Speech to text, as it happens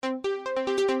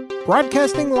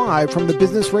Broadcasting live from the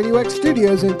Business Radio X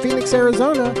studios in Phoenix,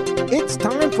 Arizona, it's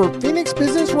time for Phoenix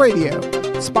Business Radio,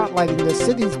 spotlighting the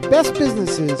city's best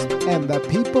businesses and the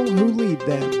people who lead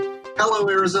them. Hello,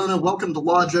 Arizona. Welcome to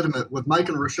Lawgitimate with Mike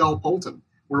and Rochelle Polton,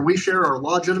 where we share our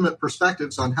legitimate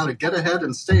perspectives on how to get ahead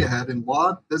and stay ahead in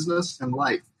law, business, and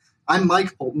life. I'm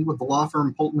Mike Polton with the law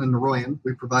firm Polton & Naroyan.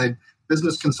 We provide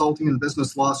business consulting and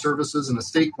business law services and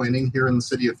estate planning here in the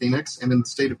city of Phoenix and in the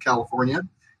state of California.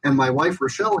 And my wife,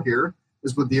 Rochelle, here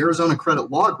is with the Arizona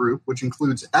Credit Law Group, which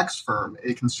includes X Firm,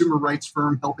 a consumer rights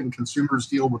firm helping consumers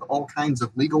deal with all kinds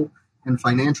of legal and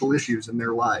financial issues in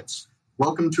their lives.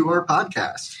 Welcome to our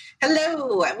podcast.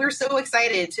 Hello. We're so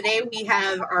excited. Today we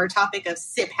have our topic of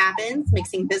SIP Happens,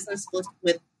 Mixing Business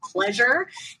with Pleasure,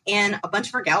 and a bunch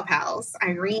of our gal pals,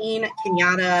 Irene,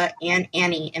 Kenyatta, and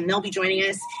Annie, and they'll be joining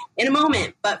us in a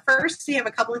moment. But first, we have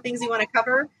a couple of things we want to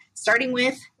cover, starting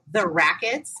with the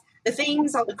rackets. The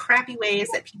things, all the crappy ways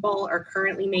that people are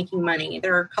currently making money.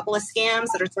 There are a couple of scams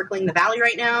that are circling the valley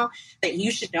right now that you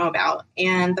should know about.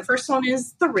 And the first one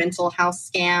is the rental house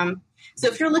scam. So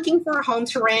if you're looking for a home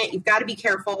to rent, you've got to be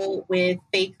careful with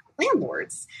fake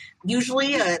landlords.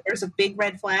 Usually there's a big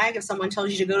red flag if someone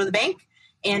tells you to go to the bank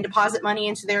and deposit money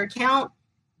into their account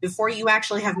before you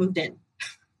actually have moved in.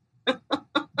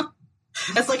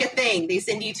 That's like a thing. They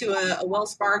send you to a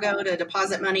Wells Fargo to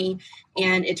deposit money,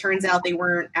 and it turns out they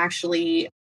weren't actually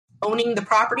owning the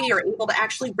property or able to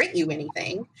actually rent you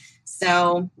anything.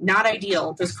 So not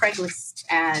ideal. Those Craigslist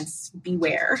ads,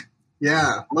 beware.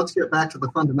 Yeah, let's get back to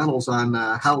the fundamentals on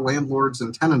how landlords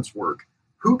and tenants work.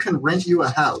 Who can rent you a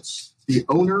house? The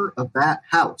owner of that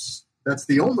house. That's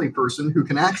the only person who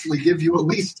can actually give you a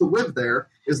lease to live there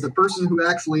is the person who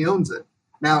actually owns it.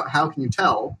 Now, how can you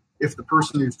tell if the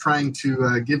person who's trying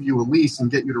to give you a lease and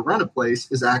get you to rent a place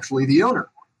is actually the owner?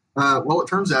 Well, it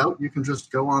turns out you can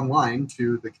just go online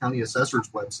to the county assessor's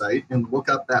website and look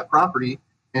up that property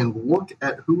and look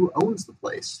at who owns the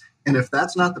place. And if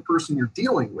that's not the person you're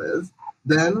dealing with,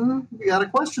 then you got a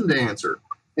question to answer.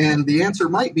 And the answer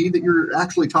might be that you're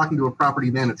actually talking to a property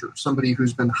manager, somebody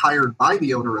who's been hired by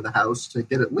the owner of the house to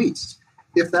get it leased.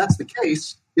 If that's the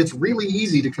case, it's really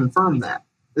easy to confirm that.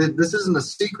 This isn't a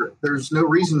secret. There's no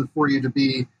reason for you to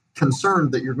be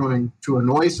concerned that you're going to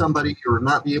annoy somebody or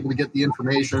not be able to get the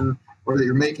information or that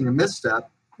you're making a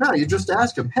misstep. No, you just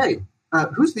ask them, hey,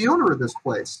 who's the owner of this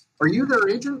place? Are you their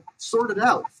agent? Sort it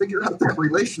out. Figure out that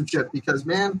relationship because,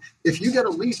 man, if you get a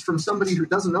lease from somebody who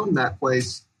doesn't own that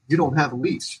place, you don't have a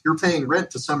lease. You're paying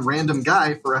rent to some random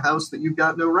guy for a house that you've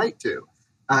got no right to.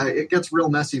 It gets real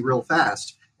messy real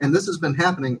fast. And this has been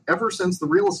happening ever since the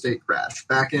real estate crash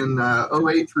back in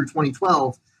 2008 through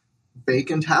 2012.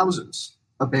 Vacant houses,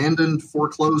 abandoned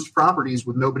foreclosed properties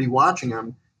with nobody watching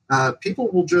them. People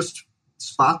will just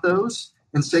spot those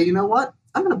and say, you know what?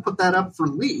 I'm going to put that up for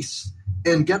lease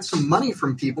and get some money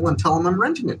from people and tell them I'm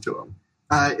renting it to them.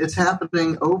 It's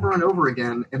happening over and over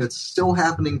again, and it's still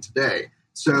happening today.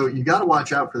 So you got to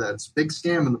watch out for that. It's a big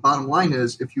scam, and the bottom line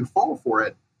is if you fall for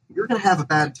it, you're going to have a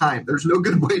bad time. There's no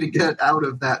good way to get out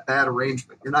of that bad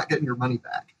arrangement. You're not getting your money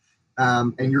back,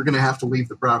 and you're going to have to leave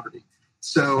the property.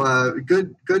 So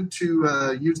good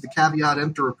to use the caveat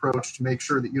emptor approach to make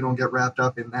sure that you don't get wrapped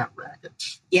up in that racket.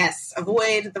 Yes,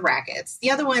 avoid the rackets.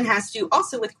 The other one has to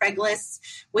also with Craigslist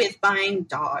with buying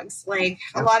dogs. Like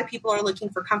a lot of people are looking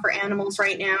for comfort animals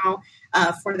right now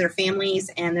for their families,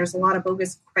 and there's a lot of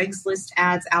bogus Craigslist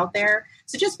ads out there.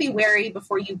 So just be wary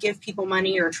before you give people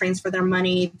money or transfer their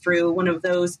money through one of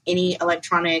those any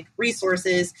electronic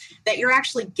resources that you're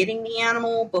actually getting the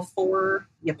animal before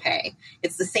you pay.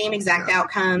 It's the same exact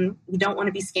outcome. You don't want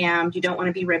to be scammed. You don't want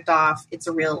to be ripped off. It's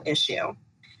a real issue.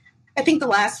 I think the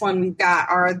last one we've got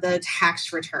are the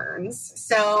tax returns.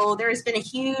 So there has been a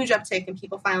huge uptick in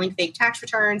people filing fake tax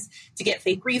returns to get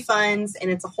fake refunds,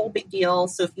 and it's a whole big deal.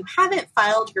 So if you haven't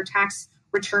filed your tax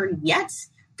return yet,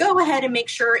 go ahead and make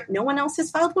sure no one else has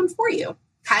filed one for you.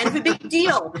 Kind of a big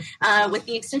deal. With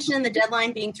the extension and the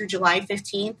deadline being through July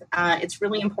 15th, it's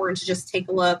really important to just take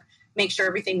a look, make sure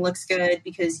everything looks good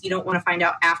because you don't want to find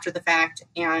out after the fact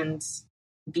and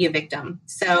be a victim.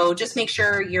 So just make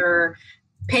sure you're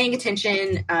paying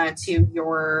attention to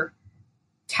your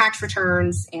tax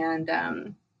returns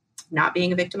and not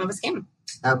being a victim of a scam.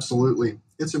 Absolutely.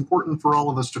 It's important for all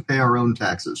of us to pay our own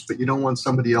taxes, but you don't want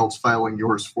somebody else filing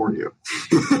yours for you.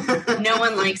 No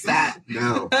one likes that.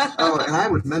 No. Oh, and I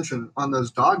would mention on those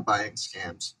dog buying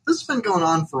scams, this has been going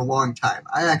on for a long time.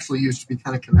 I actually used to be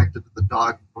kind of connected to the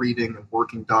dog breeding and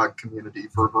working dog community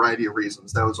for a variety of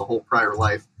reasons. That was a whole prior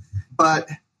life. But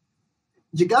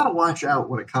you got to watch out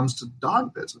when it comes to the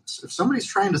dog business. If somebody's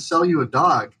trying to sell you a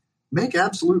dog, make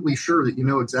absolutely sure that you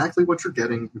know exactly what you're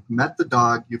getting. You've met the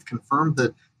dog. You've confirmed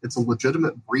that it's a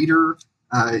legitimate breeder.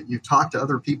 You've talked to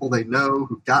other people they know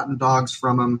who've gotten dogs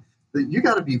from them. You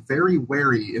got to be very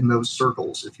wary in those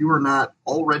circles. If you are not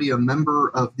already a member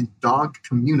of the dog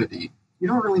community, you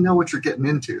don't really know what you're getting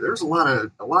into. There's a lot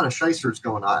of shysters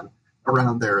going on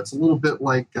around there. It's a little bit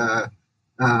like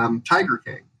Tiger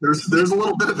King. There's a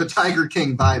little bit of a Tiger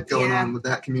King vibe going on with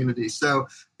that community. So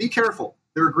be careful.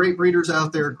 There are great breeders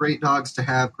out there, great dogs to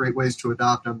have, great ways to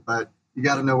adopt them, but you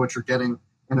got to know what you're getting.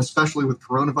 And especially with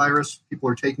coronavirus, people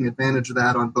are taking advantage of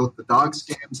that on both the dog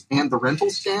scams and the rental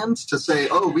scams to say,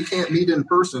 oh, we can't meet in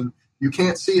person. You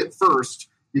can't see it first.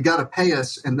 You got to pay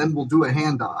us, and then we'll do a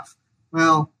handoff.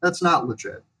 Well, that's not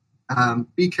legit.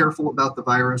 Be careful about the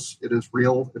virus. It is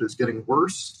real. It is getting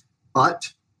worse,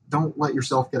 but don't let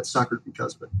yourself get suckered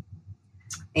because of it.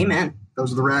 Amen.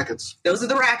 Those are the rackets.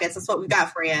 That's what we've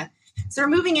got for you. So we're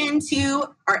moving into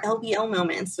our LBL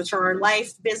moments, which are our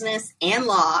life, business, and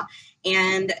law.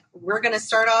 And we're going to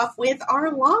start off with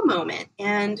our law moment.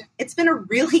 And it's been a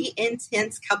really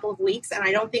intense couple of weeks, and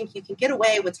I don't think you can get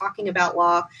away with talking about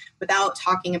law without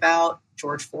talking about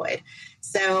George Floyd.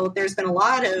 So there's been a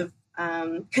lot of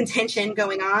contention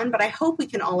going on, but I hope we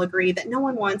can all agree that no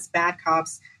one wants bad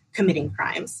cops committing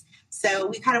crimes. So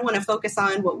we kind of want to focus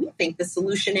on what we think the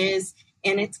solution is.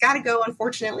 And it's got to go,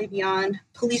 unfortunately, beyond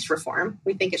police reform.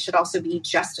 We think it should also be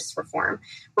justice reform.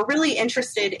 We're really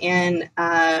interested in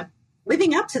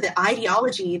living up to the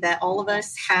ideology that all of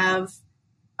us have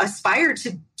aspired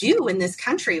to do in this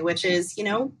country, which is,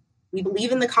 we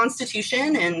believe in the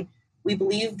Constitution and we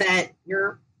believe that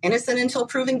you're innocent until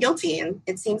proven guilty. And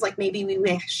it seems like maybe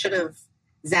we should have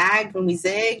zagged when we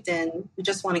zigged, and we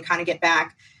just want to kind of get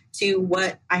back to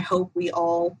what I hope we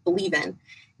all believe in.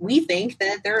 We think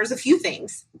that there's a few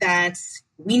things that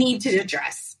we need to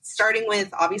address, starting with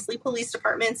obviously police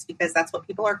departments, because that's what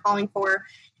people are calling for,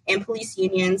 and police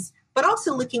unions, but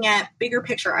also looking at bigger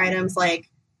picture items like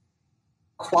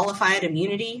qualified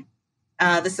immunity.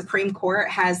 The Supreme Court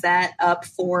has that up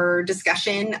for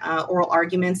discussion. Oral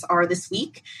arguments are this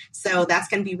week. So that's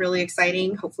going to be really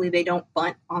exciting. Hopefully they don't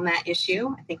bunt on that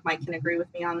issue. I think Mike can agree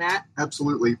with me on that.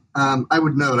 Absolutely. I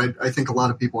would note, I think a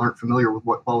lot of people aren't familiar with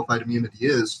what qualified immunity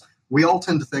is. We all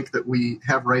tend to think that we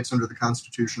have rights under the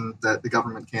Constitution that the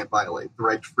government can't violate. The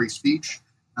right to free speech,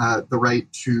 the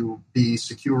right to be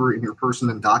secure in your person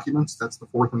and documents. That's the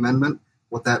Fourth Amendment.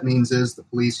 What that means is the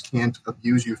police can't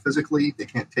abuse you physically. They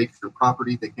can't take your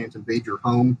property. They can't invade your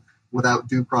home without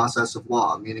due process of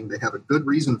law, meaning they have a good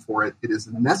reason for it. It is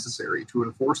necessary to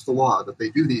enforce the law that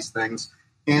they do these things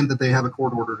and that they have a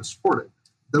court order to support it.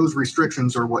 Those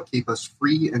restrictions are what keep us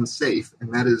free and safe,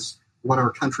 and that is what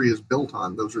our country is built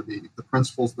on. Those are the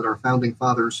principles that our founding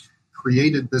fathers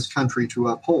created this country to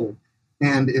uphold.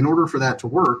 And in order for that to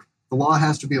work, the law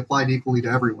has to be applied equally to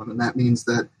everyone, and that means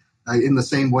that in the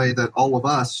same way that all of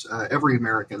us, every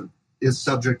American, is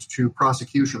subject to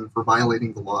prosecution for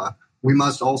violating the law, we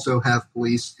must also have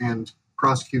police and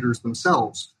prosecutors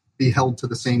themselves be held to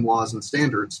the same laws and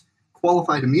standards.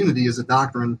 Qualified immunity is a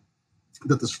doctrine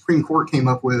that the Supreme Court came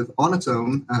up with on its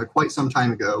own quite some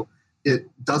time ago. It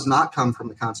does not come from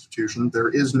the Constitution. There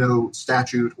is no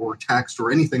statute or text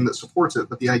or anything that supports it.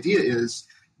 But the idea is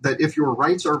that if your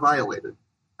rights are violated,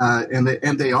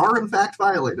 and they are, in fact,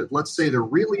 violated. Let's say there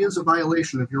really is a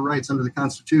violation of your rights under the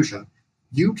Constitution.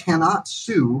 You cannot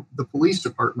sue the police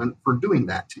department for doing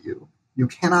that to you. You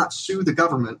cannot sue the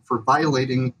government for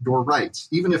violating your rights,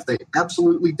 even if they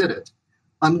absolutely did it,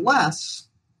 unless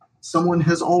someone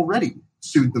has already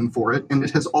sued them for it, and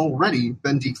it has already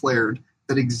been declared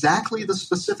that exactly the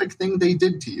specific thing they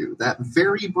did to you, that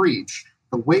very breach,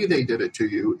 the way they did it to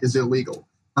you, is illegal.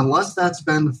 Unless that's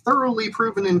been thoroughly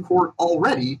proven in court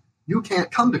already, you can't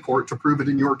come to court to prove it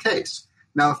in your case.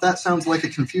 Now, if that sounds like a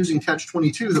confusing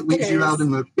catch-22 that leaves you out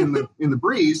in the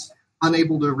breeze,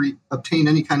 unable to obtain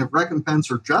any kind of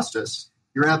recompense or justice,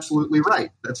 you're absolutely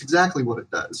right. That's exactly what it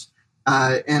does.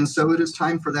 And so it is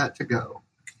time for that to go.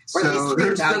 So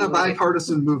there's been a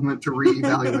bipartisan movement to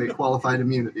reevaluate qualified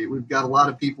immunity. We've got a lot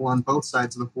of people on both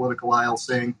sides of the political aisle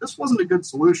saying this wasn't a good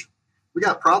solution. We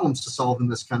got problems to solve in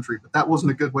this country, but that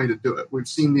wasn't a good way to do it. We've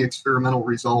seen the experimental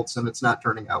results, and it's not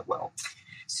turning out well.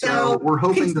 So we're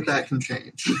hoping that can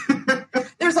change.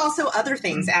 There's also other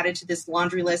things added to this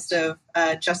laundry list of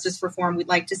justice reform we'd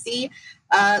like to see.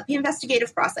 The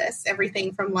investigative process,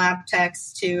 everything from lab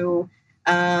techs to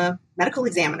medical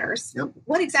examiners. Yep.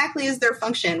 What exactly is their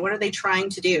function? What are they trying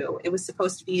to do? It was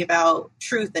supposed to be about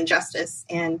truth and justice,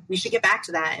 and we should get back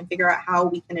to that and figure out how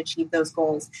we can achieve those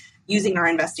goals using our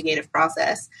investigative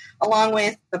process, along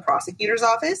with the prosecutor's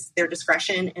office, their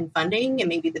discretion and funding, and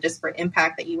maybe the disparate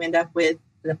impact that you end up with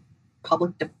the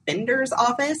public defender's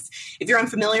office. If you're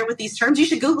unfamiliar with these terms, you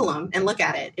should Google them and look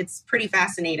at it. It's pretty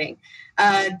fascinating.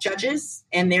 Judges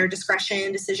and their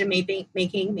discretion, decision making,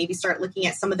 maybe start looking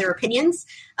at some of their opinions,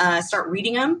 start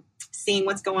reading them, seeing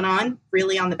what's going on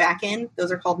really on the back end.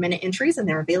 Those are called minute entries, and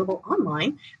they're available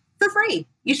online for free.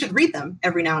 You should read them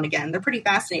every now and again. They're pretty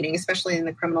fascinating, especially in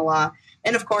the criminal law.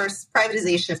 And of course,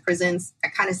 privatization of prisons.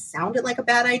 That kind of sounded like a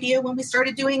bad idea when we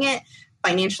started doing it.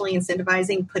 Financially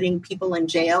incentivizing putting people in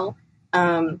jail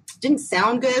didn't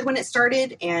sound good when it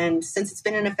started. And since it's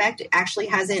been in effect, it actually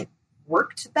hasn't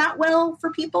worked that well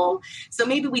for people. So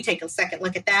maybe we take a second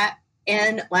look at that.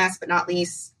 And last but not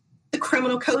least, the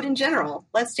criminal code in general.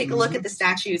 Let's take a look at the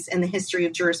statutes and the history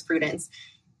of jurisprudence.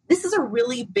 This is a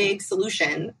really big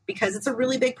solution because it's a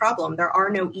really big problem. There are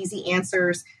no easy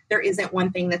answers. There isn't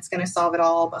one thing that's going to solve it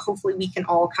all, but hopefully we can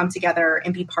all come together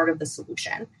and be part of the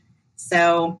solution.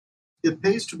 So it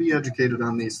pays to be educated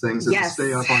on these things and to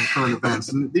stay up on current events.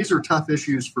 And these are tough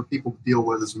issues for people to deal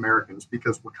with as Americans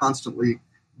because we're constantly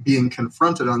being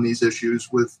confronted on these issues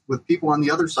with people on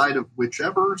the other side of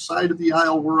whichever side of the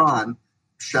aisle we're on,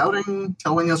 shouting,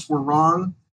 telling us we're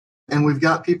wrong. And we've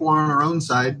got people on our own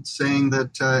side saying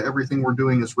that everything we're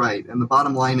doing is right. And the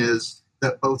bottom line is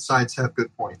that both sides have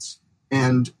good points.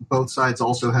 And both sides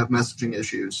also have messaging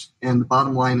issues. And the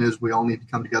bottom line is we all need to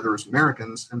come together as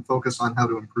Americans and focus on how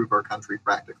to improve our country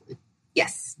practically.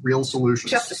 Yes. Real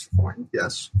solutions. Justice reform.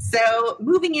 Yes. So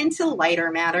moving into lighter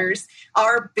matters,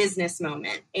 our business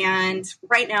moment. And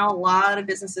right now, a lot of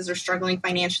businesses are struggling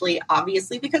financially,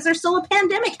 obviously, because there's still a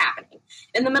pandemic happening.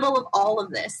 In the middle of all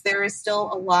of this, there is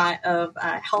still a lot of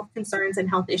health concerns and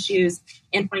health issues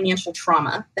and financial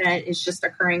trauma that is just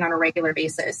occurring on a regular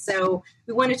basis. So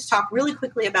we wanted to talk really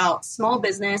quickly about small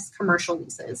business commercial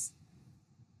leases.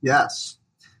 Yes.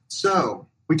 So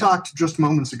we talked just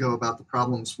moments ago about the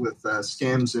problems with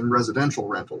scams in residential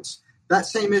rentals. That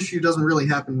same issue doesn't really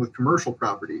happen with commercial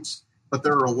properties, but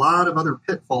there are a lot of other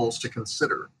pitfalls to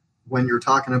consider when you're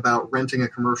talking about renting a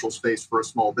commercial space for a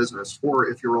small business, or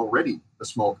if you're already a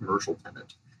small commercial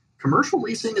tenant. Commercial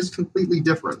leasing is completely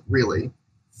different, really,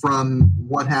 from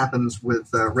what happens with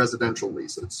residential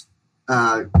leases.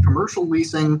 Commercial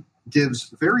leasing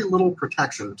gives very little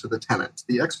protection to the tenant.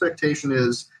 The expectation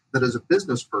is that as a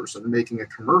business person making a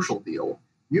commercial deal,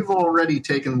 you've already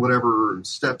taken whatever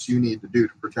steps you need to do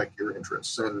to protect your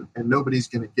interests, and nobody's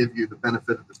going to give you the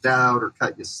benefit of the doubt or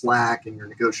cut you slack in your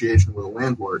negotiation with a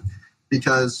landlord,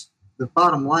 because the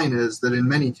bottom line is that in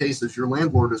many cases, your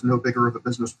landlord is no bigger of a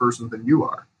business person than you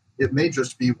are. It may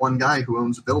just be one guy who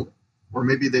owns a building, or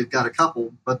maybe they've got a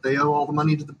couple, but they owe all the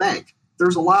money to the bank.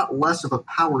 There's a lot less of a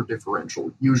power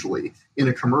differential usually in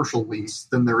a commercial lease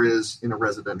than there is in a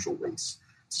residential lease.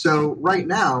 So right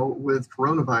now, with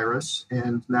coronavirus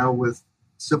and now with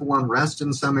civil unrest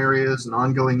in some areas and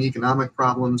ongoing economic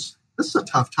problems, this is a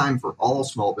tough time for all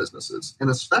small businesses. And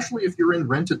especially if you're in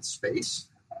rented space,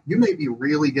 you may be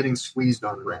really getting squeezed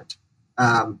on rent.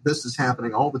 This is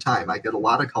happening all the time. I get a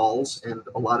lot of calls, and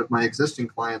a lot of my existing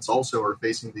clients also are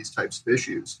facing these types of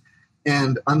issues.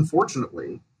 And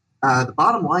unfortunately, the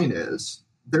bottom line is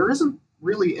there isn't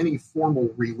really any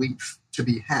formal relief to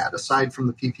be had aside from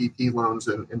the PPP loans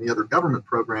and the other government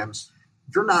programs.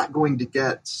 You're not going to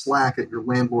get slack at your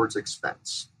landlord's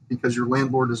expense because your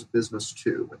landlord is a business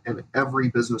too, and every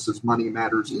business's money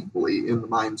matters equally in the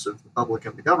minds of the public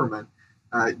and the government.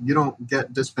 You don't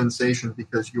get dispensation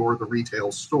because you're the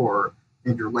retail store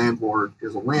and your landlord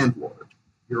is a landlord.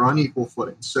 You're on equal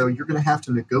footing. So you're going to have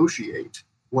to negotiate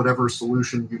whatever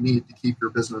solution you need to keep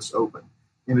your business open.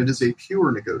 And it is a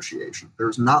pure negotiation.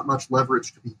 There's not much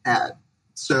leverage to be had.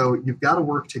 So you've got to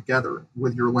work together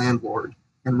with your landlord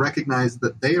and recognize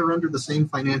that they are under the same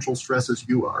financial stress as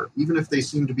you are. Even if they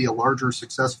seem to be a larger,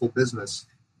 successful business,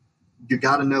 you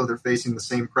got to know they're facing the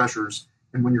same pressures.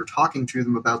 And when you're talking to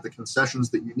them about the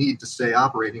concessions that you need to stay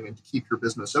operating and to keep your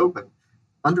business open,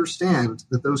 understand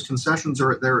that those concessions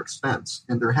are at their expense,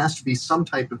 and there has to be some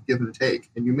type of give and take.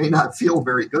 And you may not feel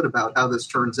very good about how this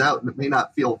turns out, and it may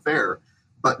not feel fair,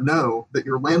 but know that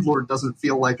your landlord doesn't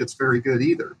feel like it's very good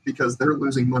either because they're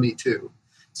losing money too.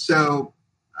 So,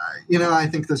 I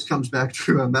think this comes back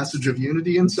to a message of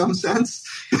unity in some sense.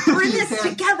 We're in this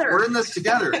together. We're in this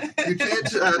together. You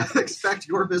can't expect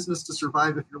your business to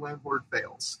survive if your landlord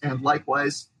fails. And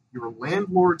likewise, your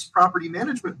landlord's property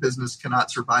management business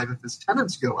cannot survive if his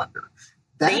tenants go under.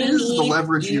 That is the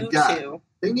leverage you've got. Too.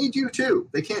 They need you too.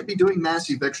 They can't be doing mass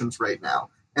evictions right now.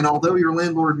 And although your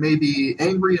landlord may be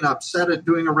angry and upset at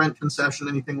doing a rent concession,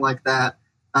 anything like that,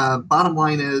 bottom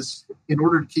line is, in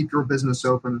order to keep your business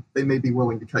open, they may be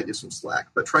willing to cut you some slack.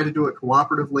 But try to do it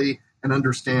cooperatively and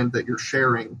understand that you're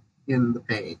sharing in the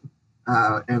pain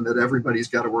and that everybody's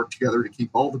got to work together to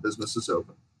keep all the businesses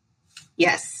open.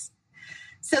 Yes.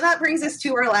 So that brings us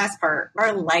to our last part,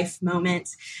 our life moment.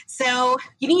 So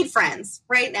you need friends.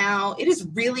 Right now, it is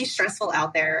really stressful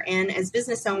out there. And as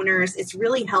business owners, it's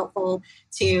really helpful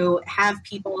to have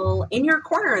people in your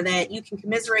corner that you can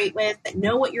commiserate with, that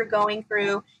know what you're going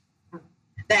through,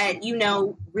 that you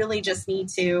know really just need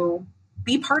to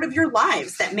be part of your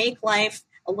lives, that make life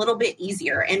a little bit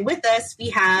easier. And with us,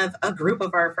 we have a group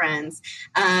of our friends.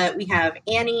 We have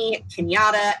Annie,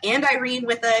 Kenyatta, and Irene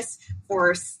with us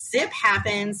for Sip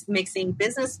Happens, mixing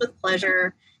business with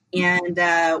pleasure. And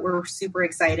we're super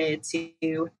excited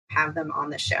to have them on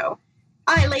the show.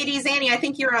 Hi, ladies. Annie, I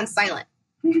think you're on silent.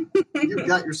 You've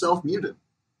got yourself muted.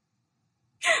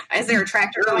 Is there a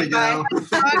tractor There we going by? go.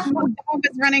 The dog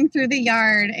was running through the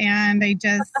yard, and I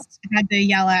just had to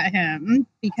yell at him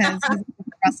because he's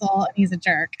Russell and he's a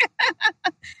jerk.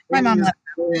 My mom left.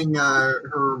 Doing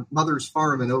her mother's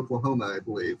farm in Oklahoma, I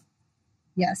believe.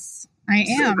 Yes, I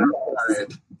am.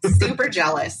 Super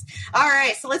jealous. All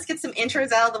right, so let's get some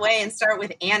intros out of the way and start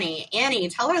with Annie. Annie,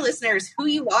 tell our listeners who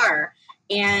you are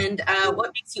and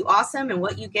what makes you awesome and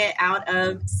what you get out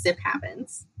of Sip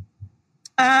Happens.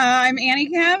 I'm Annie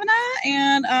Kavanagh,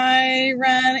 and I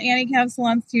run Annie Cav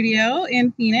Salon Studio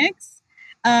in Phoenix.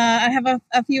 I have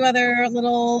a few other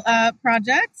little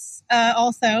projects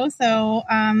also, so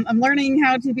I'm learning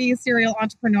how to be a serial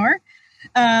entrepreneur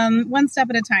one step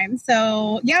at a time.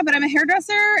 So, yeah, but I'm a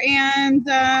hairdresser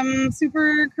and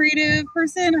super creative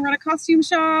person. I run a costume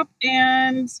shop,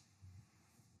 and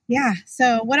yeah.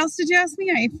 So what else did you ask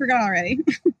me? I forgot already.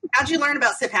 How'd you learn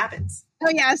about Sip Happens?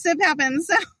 Oh, yeah, Sip Happens.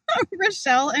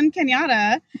 Rochelle and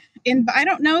Kenyatta. I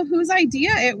don't know whose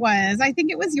idea it was. I think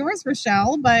it was yours,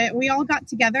 Rochelle, but we all got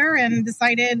together and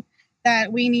decided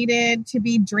that we needed to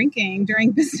be drinking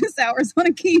during business hours on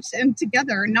occasion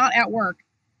together, not at work.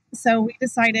 So we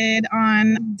decided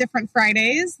on different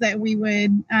Fridays that we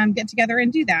would get together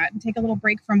and do that and take a little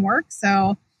break from work.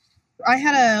 So I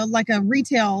had a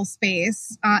retail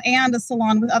space and a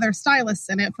salon with other stylists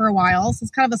in it for a while. So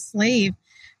it's kind of a slave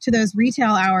to those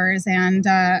retail hours. And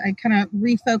I kind of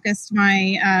refocused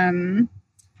my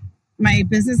my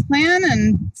business plan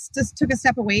and just took a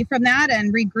step away from that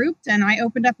and regrouped. And I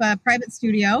opened up a private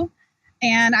studio.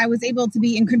 And I was able to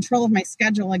be in control of my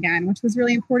schedule again, which was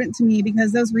really important to me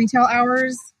because those retail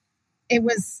hours, it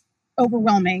was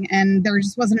overwhelming. And there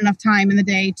just wasn't enough time in the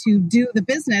day to do the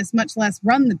business, much less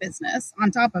run the business on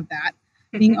top of that,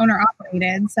 being owner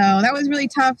operated. So that was really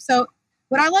tough. So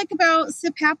what I like about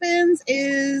Sip Happens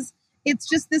is it's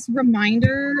just this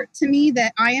reminder to me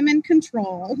that I am in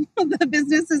control. The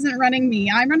business isn't running me.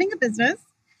 I'm running a business.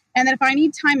 And that if I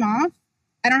need time off,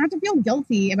 I don't have to feel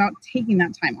guilty about taking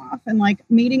that time off and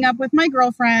meeting up with my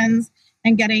girlfriends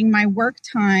and getting my work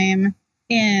time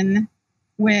in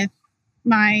with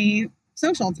my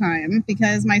social time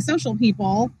because my social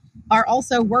people are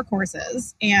also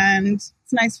workhorses. And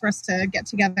it's nice for us to get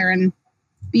together and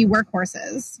be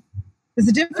workhorses. There's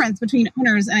a difference between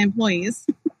owners and employees.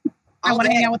 I want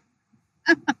to hang out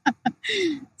with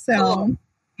So, cool.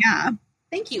 Yeah.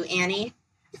 Thank you, Annie.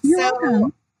 You're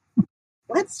welcome.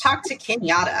 Let's talk to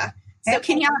Kenyatta. So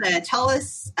Kenyatta, tell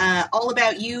us all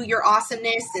about you, your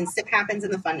awesomeness, and Sip Happens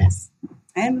and the funness.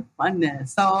 And funness.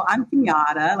 So I'm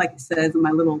Kenyatta, like it says in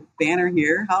my little banner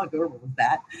here. How adorable is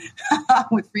that?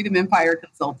 With Freedom Empire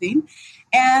Consulting.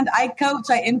 And I coach,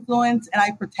 I influence, and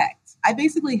I protect. I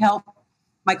basically help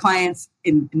my clients,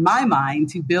 in my mind,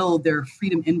 to build their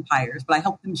freedom empires, but I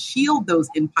help them shield those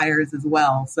empires as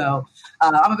well. So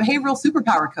I'm a behavioral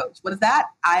superpower coach. What is that?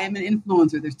 I am an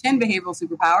influencer. There's 10 behavioral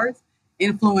superpowers.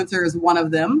 Influencer is one of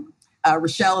them.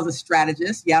 Rochelle is a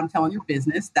strategist. Yeah, I'm telling your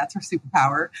business. That's her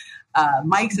superpower.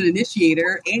 Mike's an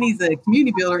initiator. Annie's a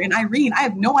community builder. And Irene, I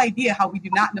have no idea how we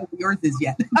do not know what yours is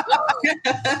yet.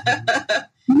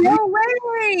 No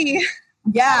way.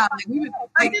 Yeah.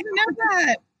 I didn't know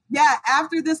that. Yeah,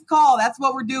 after this call, that's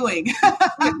what we're doing.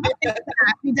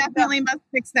 We definitely must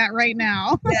fix that right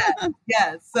now.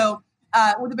 Yes. So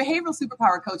with the behavioral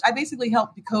superpower coach, I basically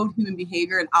help decode human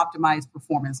behavior and optimize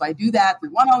performance. So I do that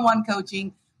through one-on-one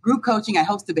coaching, group coaching. I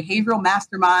host a behavioral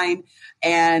mastermind,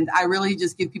 and I really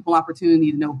just give people an opportunity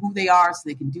to know who they are so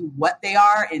they can do what they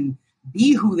are and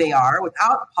be who they are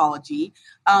without apology.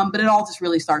 But it all just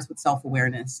really starts with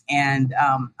self-awareness. And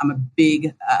I'm a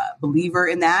big believer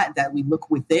in that we look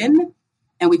within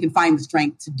and we can find the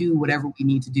strength to do whatever we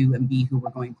need to do and be who we're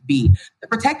going to be. The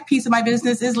protect piece of my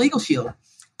business is Legal Shield.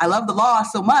 I love the law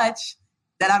so much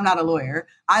that I'm not a lawyer.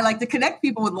 I like to connect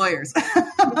people with lawyers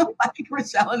like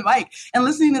Rochelle and Mike. And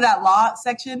listening to that law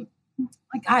section, oh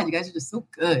my God, you guys are just so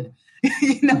good. But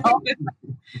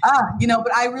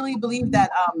I really believe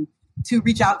that to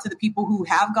reach out to the people who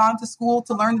have gone to school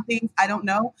to learn the things I don't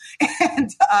know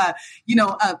and,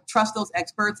 trust those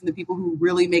experts and the people who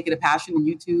really make it a passion. And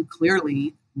you two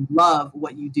clearly love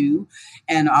what you do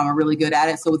and are really good at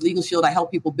it. So with Legal Shield, I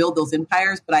help people build those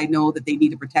empires, but I know that they need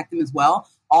to protect them as well.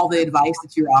 All the advice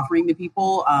that you're offering to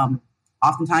people,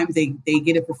 oftentimes they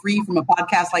get it for free from a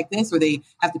podcast like this, or they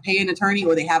have to pay an attorney,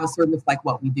 or they have a service like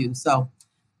what we do. So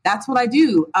that's what I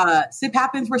do. SIP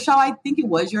Happens, Rochelle, I think it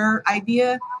was your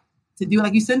idea to do,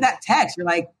 like, you send that text, you're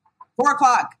like,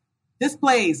 4:00, this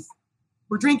place,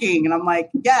 we're drinking. And I'm like,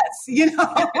 yes,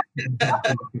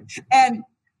 and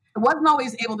I wasn't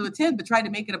always able to attend, but tried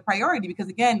to make it a priority because,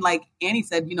 again, like Annie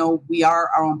said, we are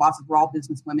our own bosses. We're all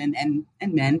business women and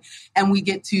men, and we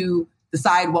get to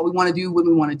decide what we want to do when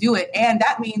we want to do it. And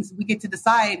that means we get to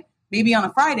decide maybe on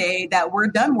a Friday that we're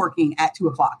done working at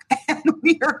 2:00 and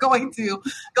we are going to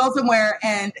go somewhere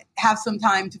and have some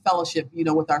time to fellowship,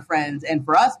 with our friends. And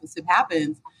for us, when SIP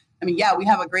Happens, I mean, yeah, we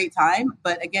have a great time,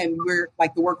 but again, we're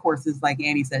like the workhorses, like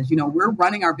Annie says, we're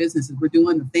running our businesses, we're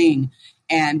doing the thing,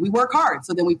 and we work hard.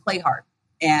 So then we play hard,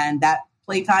 and that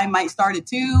playtime might start at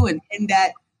 2 and end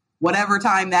at whatever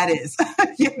time that is,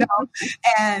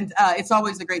 and it's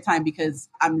always a great time because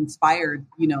I'm inspired,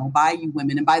 by you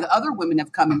women and by the other women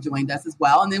have come and joined us as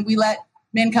well. And then we let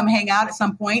men come hang out at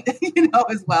some point,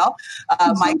 as well.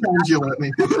 Mike, you let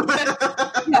me.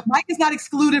 Mike is not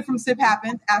excluded from SIP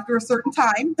Happens after a certain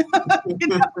time,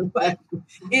 but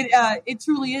it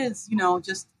truly is,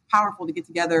 just powerful to get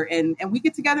together and we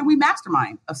get together and we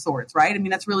mastermind of sorts, right? I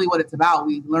mean, that's really what it's about.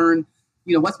 We learn,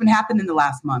 what's been happening in the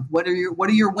last month. What are your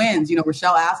wins?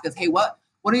 Rochelle asked us, hey, what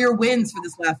are your wins for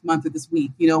this last month or this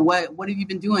week? What have you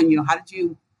been doing? How did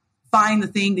you find the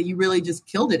thing that you really just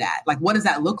killed it at? Like, what does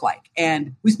that look like?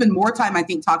 And we spend more time, I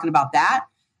think, talking about that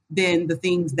than the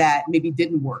things that maybe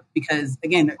didn't work. Because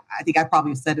again, I think I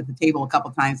probably said at the table a couple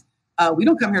of times, we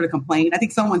don't come here to complain. I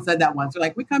think someone said that once. They're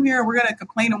like, we come here and we're going to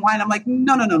complain and whine. I'm like,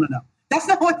 no. That's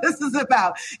not what this is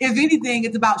about. If anything,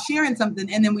 it's about sharing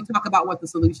something. And then we talk about what the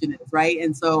solution is, right?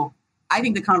 And so I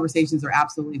think the conversations are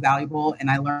absolutely valuable. And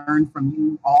I learned from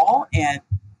you all and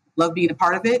love being a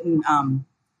part of it. And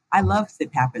I love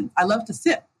SIP Happens. I love to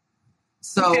sip.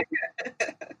 So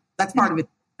that's part of it.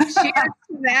 Cheers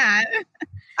to that.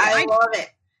 I love it.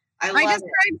 I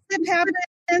describe SIP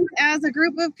Happens as a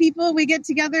group of people. We get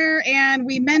together and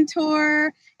we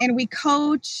mentor and we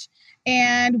coach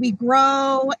and we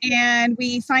grow and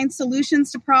we find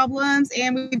solutions to problems.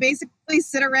 And we basically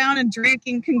sit around and drink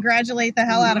and congratulate the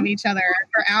hell out of each other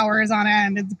for hours on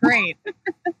end. It's great.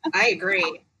 I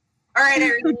agree. All right,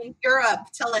 Irene, you're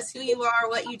up. Tell us who you are,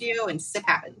 what you do, and SIP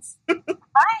Happens.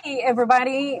 Hi,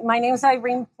 everybody. My name is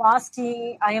Irene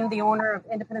Plosky. I am the owner of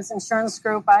Independence Insurance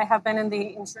Group. I have been in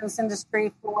the insurance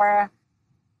industry for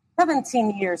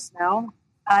 17 years now.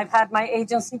 I've had my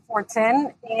agency for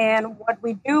 10. And what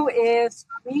we do is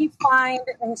we find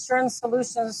insurance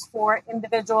solutions for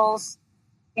individuals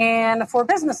and for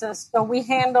businesses. So we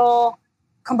handle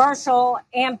commercial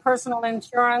and personal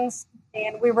insurance.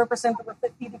 And we represent over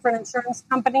 50 different insurance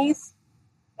companies.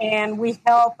 And we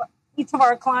help each of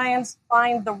our clients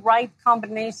find the right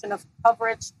combination of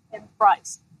coverage and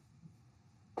price.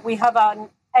 We have an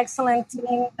excellent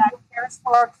team that cares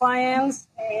for our clients,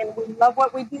 and we love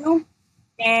what we do.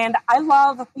 And I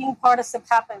love being part of SIP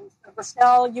Happens.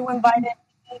 Rochelle, you invited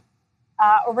me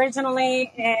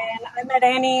originally, and I met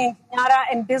Annie and Kenyatta,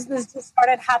 and business just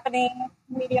started happening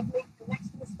immediately.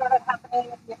 Connections started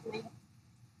happening immediately.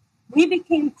 We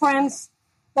became friends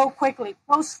so quickly,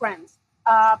 close friends.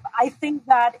 I think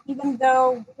that even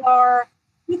though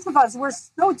each of us, we're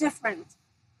so different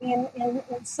in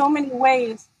so many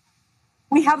ways,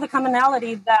 we have the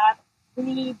commonality that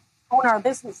we own our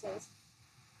businesses.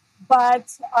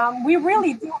 But we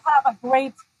really do have a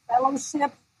great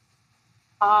fellowship.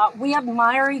 We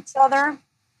admire each other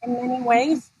in many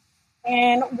ways.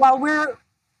 And while we're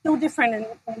so different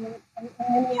in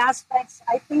many aspects,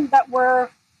 I think that we're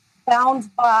bound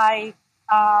by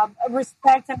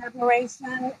respect and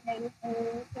admiration and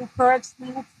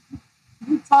encouragement.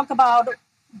 We talk about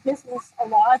business a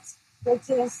lot, which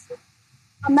is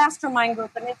a mastermind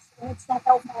group, and it's so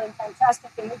helpful and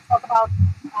fantastic. And we talk about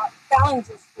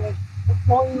challenges with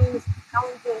employees,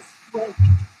 challenges with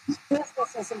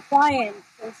businesses and clients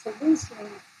and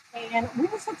solutions. And we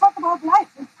also talk about life.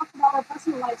 We talk about our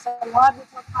personal lives a lot. We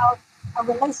talk about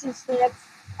relationships,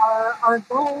 our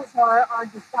goals, our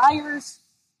desires.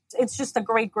 It's just a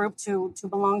great group to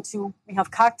belong to. We have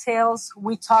cocktails.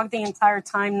 We talk the entire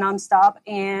time nonstop,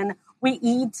 and we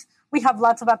eat. We have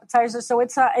lots of appetizers. So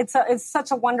it's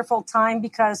such a wonderful time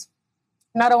because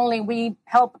not only we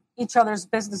help each other's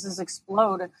businesses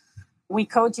explode, we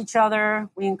coach each other,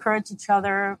 we encourage each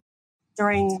other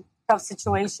during tough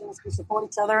situations, we support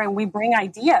each other, and we bring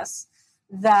ideas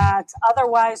that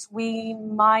otherwise we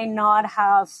might not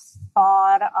have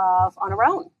thought of on our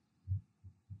own.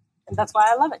 And that's why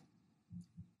I love it.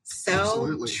 So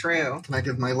Absolutely. True. Can I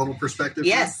give my little perspective?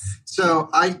 Yes. So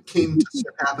I came to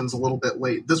Sip Happens a little bit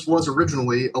late. This was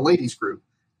originally a ladies group,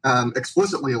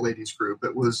 explicitly a ladies group.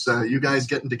 It was you guys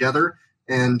getting together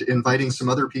and inviting some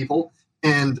other people.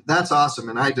 And that's awesome.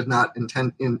 And I did not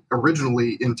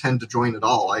originally intend to join at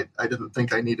all. I didn't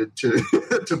think I needed to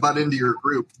to butt into your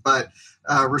group. But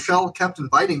Rochelle kept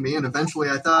inviting me. And eventually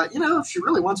I thought, if she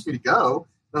really wants me to go,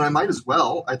 then I might as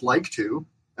well. I'd like to.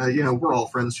 We're all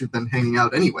friends who've been hanging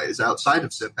out anyways outside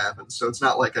of Sip Happens. So it's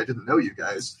not like I didn't know you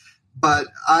guys. But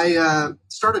I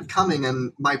started coming,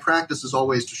 and my practice is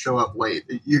always to show up late.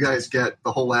 You guys get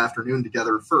the whole afternoon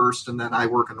together first, and then I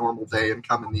work a normal day and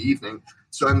come in the evening.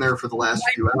 So I'm there for the last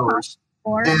few hours.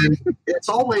 And it's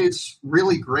always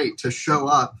really great to show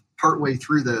up partway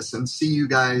through this and see you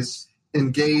guys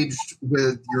engaged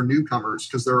with your newcomers,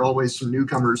 because there are always some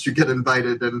newcomers who get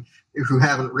invited and who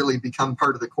haven't really become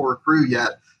part of the core crew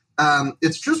yet.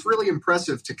 It's just really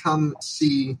impressive to come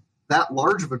see that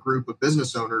large of a group of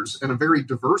business owners and a very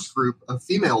diverse group of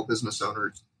female business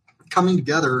owners coming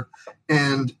together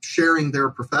and sharing their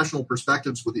professional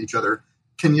perspectives with each other.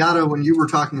 Kenyatta, when you were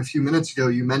talking a few minutes ago,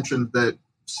 you mentioned that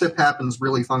Sip Happens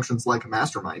really functions like a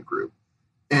mastermind group.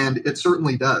 And it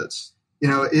certainly does.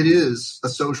 It is a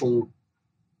social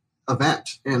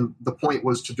event. And the point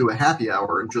was to do a happy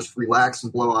hour and just relax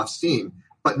and blow off steam.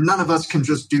 But none of us can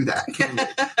just do that, can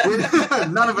we?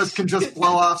 None of us can just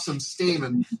blow off some steam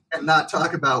and not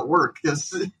talk about work,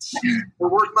 because we're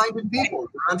work-minded people.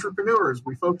 We're entrepreneurs.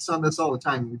 We focus on this all the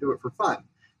time, and we do it for fun.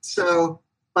 So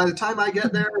by the time I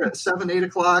get there at 7, 8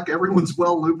 o'clock, everyone's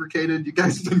well lubricated. You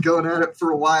guys have been going at it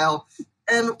for a while.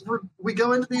 And we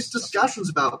go into these discussions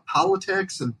about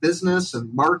politics and business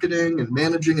and marketing and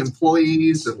managing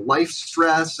employees and life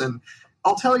stress. And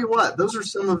I'll tell you what, those are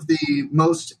some of the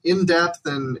most in-depth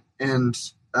and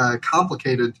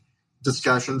complicated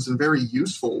discussions and very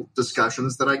useful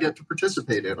discussions that I get to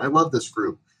participate in. I love this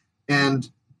group. And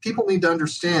people need to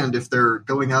understand, if they're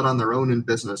going out on their own in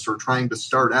business or trying to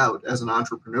start out as an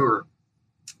entrepreneur,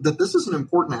 that this is an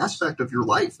important aspect of your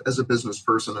life as a business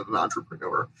person and an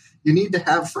entrepreneur. You need to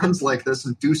have friends like this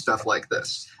and do stuff like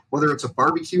this, whether it's a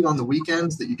barbecue on the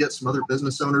weekends that you get some other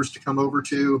business owners to come over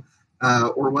to,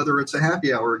 or whether it's a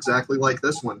happy hour exactly like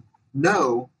this one.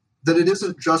 Know that it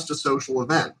isn't just a social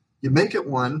event. You make it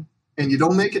one, and you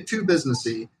don't make it too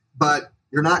businessy, but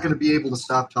you're not going to be able to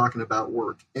stop talking about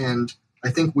work. And I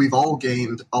think we've all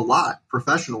gained a lot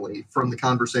professionally from the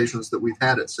conversations that we've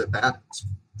had at Sip Happens.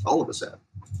 All of us have.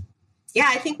 Yeah,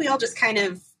 I think we all just kind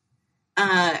of,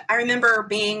 I remember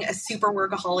being a super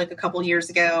workaholic a couple years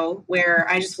ago where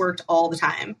I just worked all the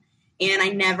time. And I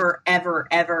never, ever,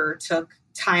 ever took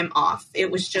time off.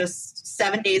 It was just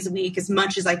 7 days a week, as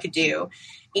much as I could do.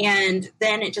 And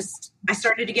then I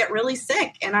started to get really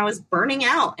sick and I was burning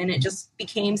out. And it just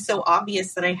became so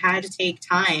obvious that I had to take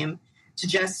time to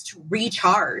just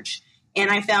recharge. And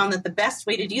I found that the best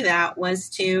way to do that was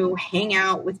to hang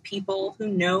out with people who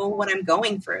know what I'm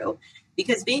going through.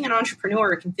 Because being an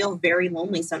entrepreneur can feel very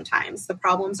lonely sometimes. The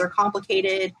problems are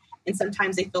complicated and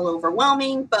sometimes they feel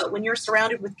overwhelming. But when you're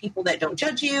surrounded with people that don't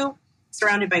judge you,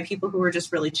 surrounded by people who are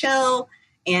just really chill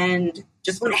and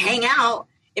just want to hang out,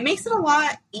 it makes it a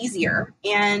lot easier.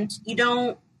 And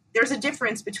there's a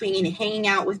difference between hanging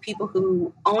out with people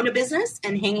who own a business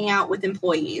and hanging out with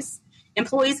employees.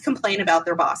 Employees complain about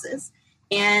their bosses.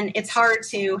 And it's hard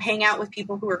to hang out with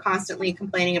people who are constantly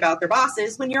complaining about their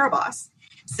bosses when you're a boss.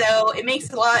 So it makes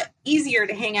it a lot easier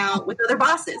to hang out with other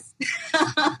bosses.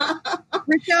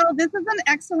 Rochelle, this is an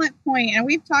excellent point. And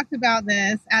we've talked about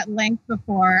this at length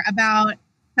before, about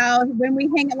how when we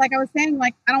hang, like I was saying,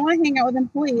 like, I don't want to hang out with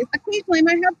employees. Occasionally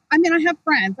I have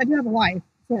friends. I do have a life,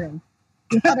 sort of,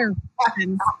 with other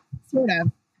friends, sort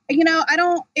of.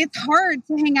 It's hard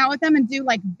to hang out with them and do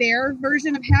like their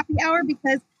version of happy hour,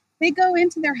 because they go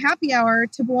into their happy hour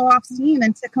to blow off steam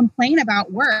and to complain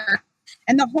about work.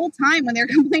 And the whole time when they're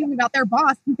complaining about their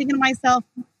boss, I'm thinking to myself,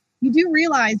 you do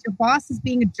realize your boss is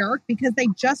being a jerk because they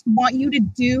just want you to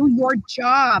do your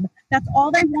job. That's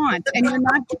all they want. And you're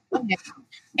not doing it.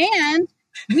 And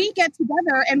we get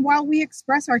together, and while we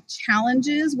express our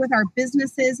challenges with our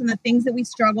businesses and the things that we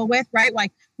struggle with, right?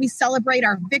 Like we celebrate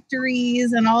our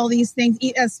victories and all these things,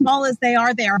 as small as they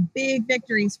are big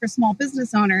victories for small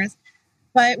business owners.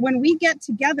 But when we get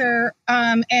together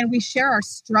and we share our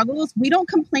struggles, we don't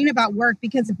complain about work,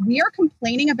 because if we are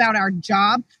complaining about our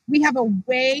job, we have a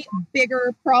way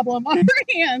bigger problem on our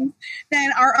hands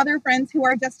than our other friends who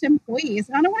are just employees.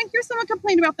 And I don't want to hear someone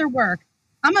complain about their work.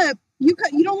 You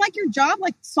don't like your job?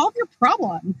 Like, solve your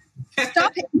problem.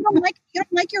 Stop it. You don't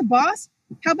like your boss?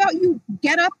 How about you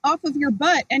get up off of your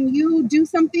butt and you do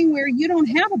something where you don't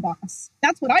have a boss?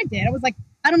 That's what I did. I was like,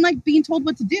 I don't like being told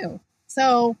what to do.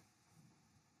 So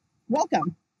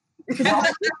welcome.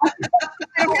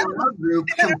 Our group,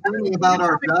 complaining about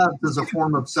our jobs is a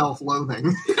form of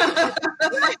self-loathing. Yeah,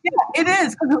 it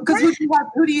is, because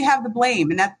who do you have to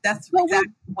blame? And that's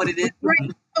exactly what it is.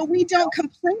 Right. But we don't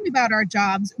complain about our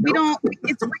jobs. We don't.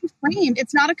 It's reframed.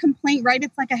 It's not a complaint, right?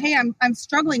 It's like hey, I'm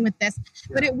struggling with this,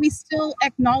 but we still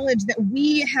acknowledge that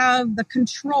we have the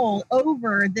control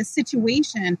over this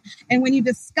situation. And when you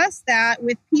discuss that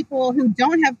with people who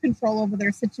don't have control over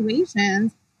their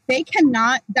situations, they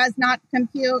does not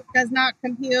compute. They're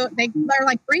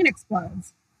like brain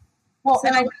explodes. Well,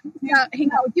 so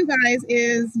hang out with you guys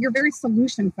is you're very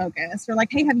solution focused. Or like,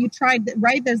 hey, have you tried that?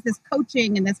 Right? There's this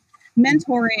coaching and this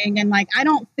mentoring, and like I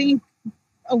don't think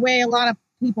a way a lot of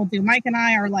people do. Mike and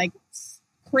I are like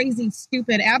crazy,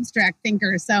 stupid, abstract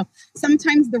thinkers. So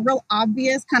sometimes the real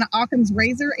obvious kind of Occam's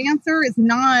razor answer is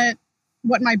not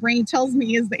what my brain tells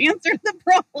me is the answer to the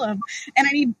problem.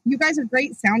 And you guys are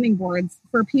great sounding boards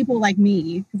for people like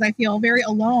me, because I feel very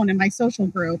alone in my social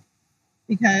group,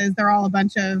 because they're all a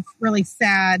bunch of really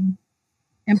sad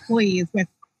employees with,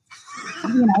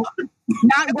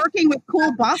 not working with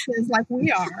cool bosses like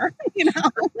we are,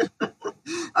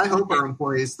 I hope our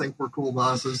employees think we're cool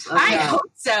bosses. I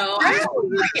hope so. I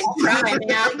fucking try,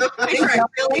 man. I try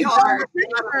really hard.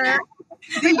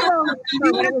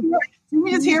 You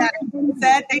just hear what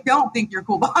said. They don't think you're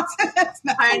cool bosses.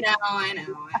 No. I know. I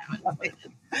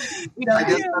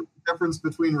guess that's the difference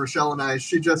between Rochelle and I.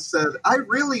 She just said, I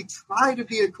really try to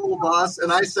be a cool boss.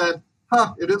 And I said,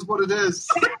 it is what it is.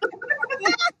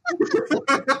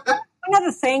 One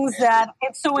of the things that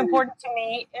it's so important to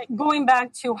me, going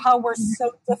back to how we're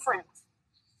so different,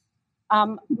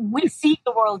 we see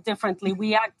the world differently.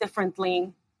 We act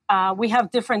differently. We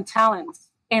have different talents.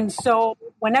 And so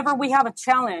whenever we have a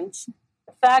challenge,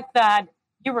 the fact that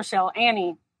you, Rochelle,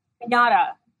 Annie,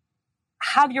 Kenyatta,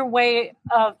 have your way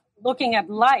of looking at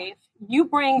life, you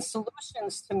bring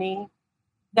solutions to me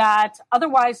that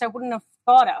otherwise I wouldn't have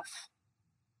thought of.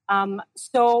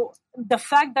 So the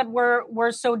fact that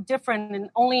we're so different and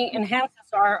only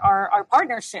enhances our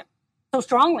partnership so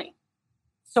strongly.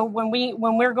 So when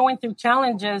we're going through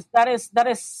challenges, that is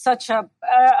such a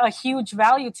huge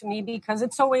value to me, because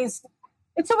it's always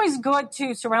good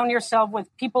to surround yourself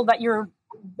with people that you're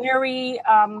very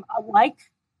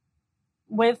alike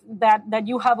with, that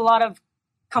you have a lot of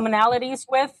commonalities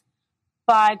with.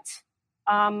 But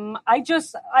I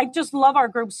just love our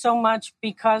group so much,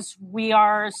 because we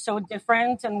are so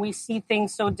different and we see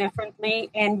things so differently,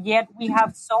 and yet we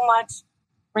have so much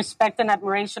respect and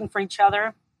admiration for each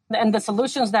other. And the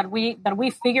solutions that we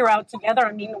figure out together.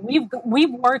 I mean,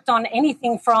 we've worked on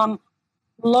anything from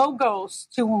logos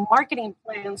to marketing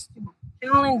plans to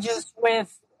challenges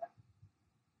with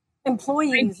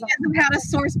employees. Of how to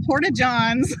source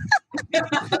porta-johns.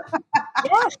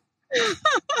 Yes.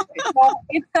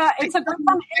 It's a good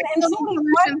one. And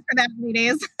solutions for that,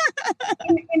 ladies.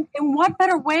 and what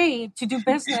better way to do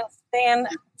business than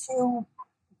to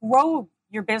grow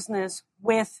your business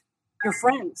with your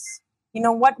friends?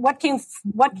 What came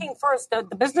first, the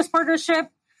business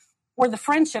partnership or the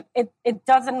friendship? It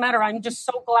doesn't matter. I'm just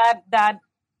so glad that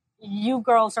you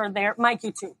girls are there. Mike,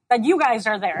 you too. That you guys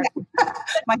are there.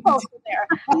 Mike, both are there.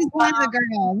 He's one of the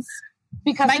girls.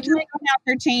 Because Mike is out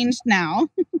there changed now.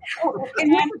 Go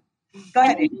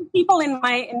ahead. And people in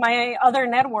my other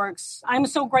networks, I'm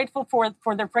so grateful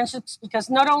for their friendships, because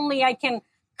not only I can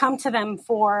come to them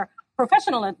for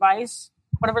professional advice,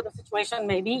 whatever the situation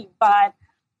may be, but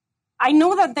I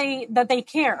know that they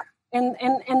care.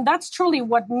 And that's truly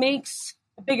what makes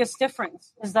the biggest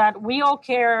difference, is that we all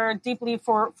care deeply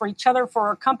for each other, for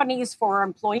our companies, for our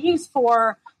employees,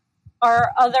 for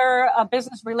our other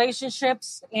business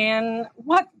relationships. And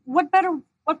what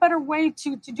better way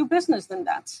to do business than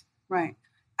that? Right.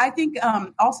 I think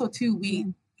also too,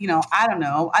 I don't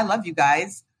know, I love you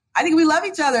guys, I think we love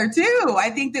each other too. I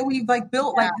think that we've like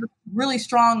built like really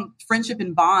strong friendship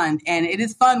and bond. And it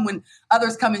is fun when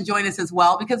others come and join us as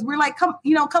well, because we're like, come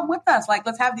with us. Like,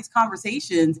 let's have these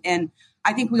conversations. And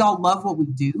I think we all love what we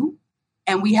do,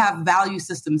 and we have value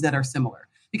systems that are similar,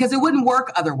 because it wouldn't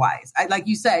work otherwise. Like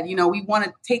you said, we want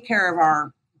to take care of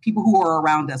our people who are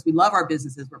around us. We love our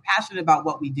businesses. We're passionate about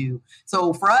what we do.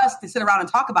 So for us to sit around and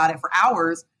talk about it for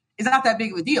hours is not that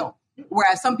big of a deal.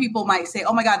 Whereas some people might say,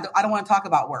 oh my God, I don't want to talk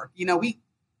about work. We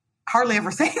hardly ever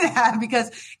say that,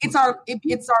 because it's our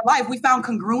life. We found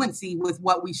congruency with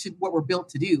what we're built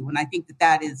to do. And I think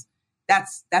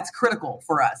that's critical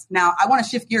for us. Now, I want to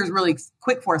shift gears really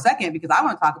quick for a second, because I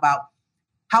want to talk about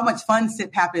how much fun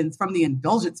SIP happens from the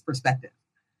indulgence perspective.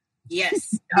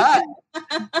 Yes.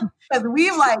 Because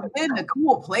we've like been to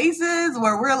cool places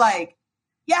where we're like,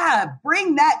 yeah,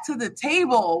 bring that to the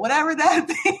table, whatever that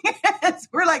thing is.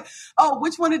 We're like, oh,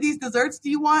 which one of these desserts do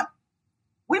you want?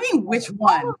 What do you mean, which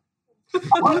one? The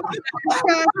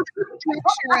structure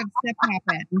of SIP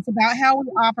happens about how we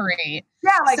operate.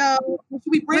 Yeah, like, so should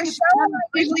we bring Rochelle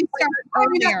usually starts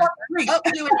earlier. Oh,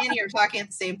 you and Annie are talking at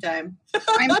the same time.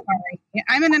 I'm sorry.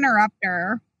 I'm an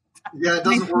interrupter. Yeah, it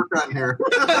doesn't work on here.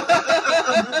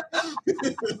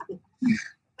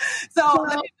 So,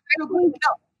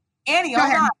 Annie,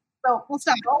 hold on. So we'll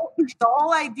stop. The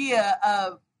whole idea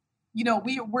of,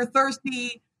 we're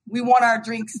thirsty. We want our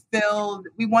drinks filled.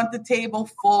 We want the table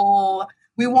full.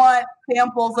 We want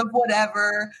samples of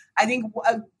whatever. I think,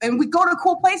 and we go to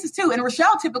cool places too. And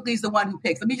Rochelle typically is the one who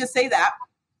picks. Let me just say that.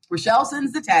 Rochelle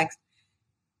sends the text.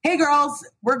 Hey girls,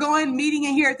 we're going meeting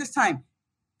in here at this time.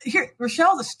 Here,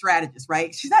 Rochelle's a strategist,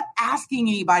 right? She's not asking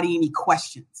anybody any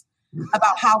questions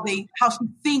about how she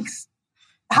thinks,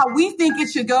 how we think it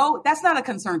should go. That's not a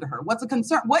concern to her. What's a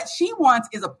concern? What she wants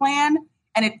is a plan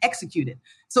and it executed.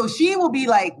 So she will be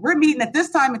like, we're meeting at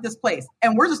this time at this place.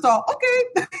 And we're just all,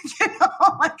 okay.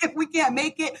 Like if we can't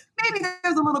make it, maybe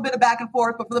there's a little bit of back and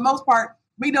forth, but for the most part,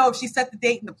 we know if she set the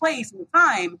date and the place and the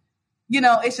time,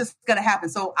 it's just going to happen.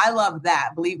 So I love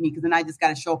that, believe me, because then I just got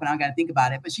to show up and I got to think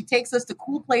about it. But she takes us to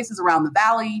cool places around the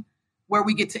valley where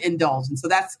we get to indulge. And so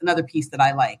that's another piece that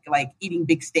I like eating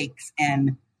big steaks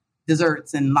and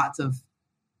desserts and lots of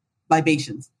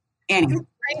libations. Annie.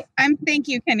 Thank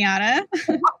you, Kenyatta.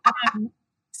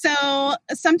 So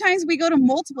sometimes we go to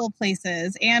multiple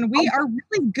places, and we are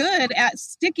really good at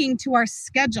sticking to our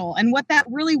schedule. And what that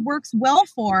really works well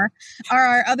for are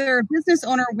our other business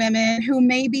owner women who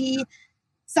maybe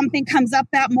something comes up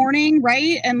that morning,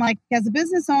 right? And like as a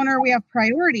business owner, we have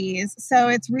priorities. So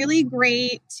it's really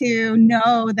great to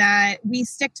know that we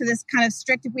stick to this kind of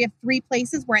strict. If we have 3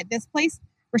 places, we're at this place.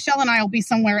 Rochelle and I will be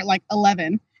somewhere at like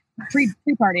 11.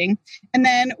 Pre-partying. And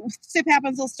then SIP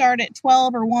happens, will start at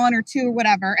 12 or 1 or 2 or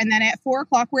whatever. And then at 4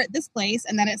 o'clock, we're at this place.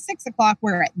 And then at 6 o'clock,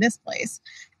 we're at this place.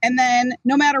 And then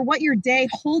no matter what your day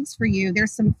holds for you,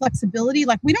 there's some flexibility.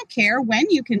 Like we don't care when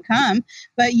you can come,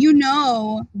 but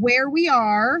where we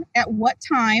are at what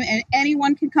time, and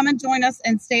anyone can come and join us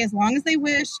and stay as long as they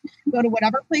wish, go to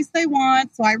whatever place they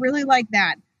want. So I really like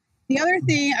that. The other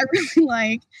thing I really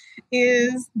like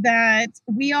is that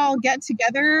we all get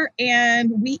together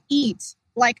and we eat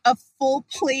like a full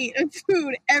plate of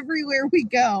food everywhere we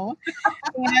go.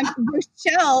 And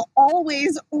Rochelle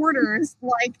always orders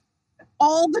like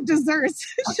all the desserts.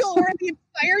 She'll order the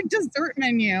entire dessert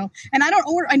menu. And I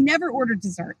never order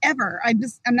dessert ever. I'm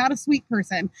not a sweet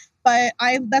person, but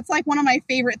that's like one of my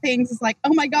favorite things is like,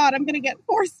 oh my God, I'm going to get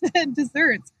force-fed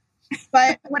desserts.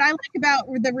 But what I like about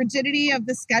the rigidity of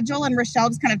the schedule and Rochelle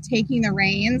just kind of taking the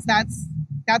reins,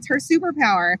 that's her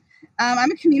superpower. I'm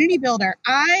a community builder.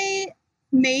 I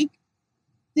make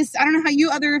this, I don't know how you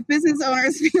other business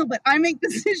owners feel, but I make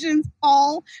decisions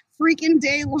all freaking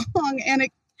day long. And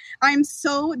I'm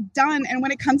so done. And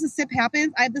when it comes to SIP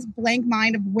Happens, I have this blank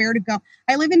mind of where to go.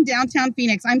 I live in downtown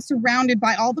Phoenix. I'm surrounded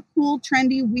by all the cool,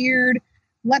 trendy, weird,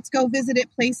 let's go visit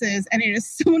it places. And it is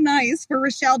so nice for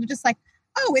Rochelle to just like,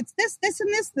 oh, it's this, and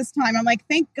this time. I'm like,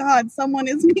 thank God someone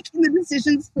is making the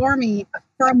decisions for me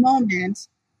for a moment.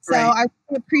 So right. I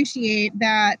really appreciate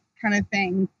that kind of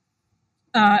thing.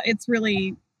 It's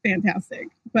really fantastic.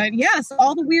 But yes,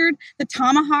 all the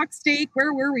tomahawk steak,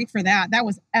 where were we for that? That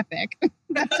was epic.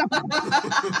 Yeah,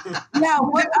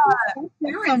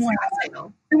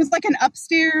 it was like an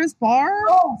upstairs bar.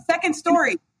 Oh, second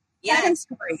story. Yes. Second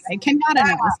story. I cannot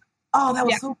knows. Oh, that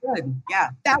was so good.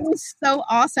 Yeah. That was so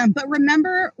awesome. But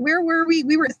remember, where were we?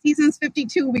 We were at Seasons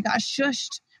 52. We got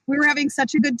shushed. We were having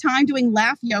such a good time doing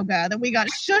laugh yoga that we got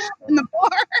shushed in the bar.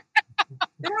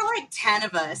 There were like 10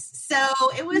 of us. So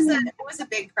it was a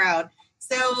big crowd.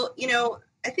 So,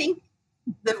 I think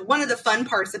one of the fun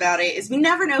parts about it is we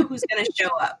never know who's going to show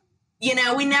up. You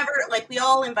know, we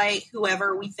all invite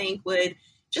whoever we think would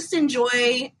just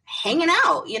enjoy hanging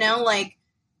out, you know, like,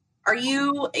 are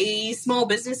you a small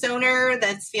business owner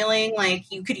that's feeling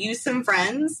like you could use some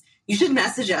friends? You should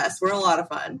message us. We're a lot of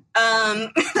fun.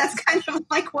 That's kind of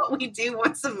like what we do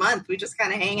once a month. We just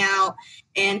kind of hang out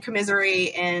and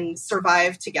commiserate and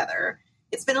survive together.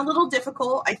 It's been a little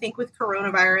difficult, I think, with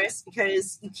coronavirus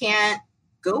because you can't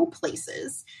go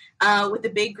places with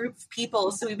a big group of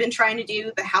people. So we've been trying to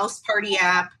do the house party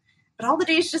app, but all the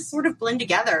days just sort of blend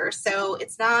together. So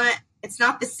it's not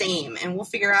the same, and we'll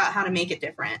figure out how to make it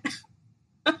different.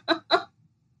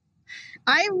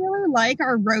 I really like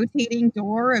our rotating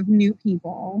door of new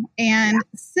people. And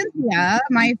Cynthia,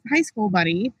 my high school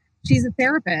buddy, she's a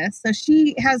therapist. So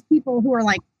she has people who are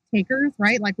like takers,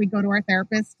 right? Like we go to our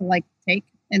therapist to like take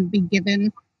and be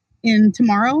given in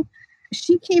tomorrow.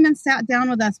 She came and sat down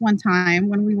with us one time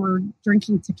when we were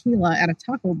drinking tequila at a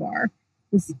taco bar.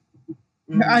 It was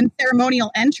her unceremonial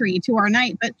entry to our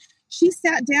night. But she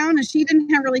sat down and she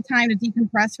didn't have really time to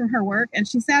decompress from her work. And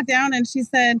she sat down and she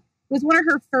said, it was one of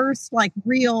her first like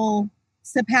real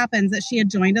sip happens that she had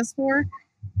joined us for.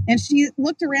 And she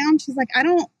looked around. She's like, I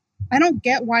don't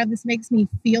get why this makes me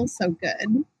feel so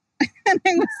good. And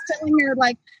I was telling her,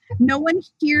 like, no one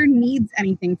here needs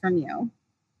anything from you.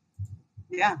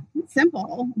 Yeah. It's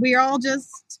simple. We all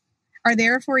just are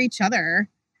there for each other.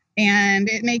 And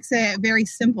it makes it very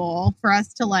simple for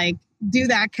us to like do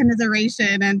that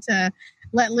commiseration and to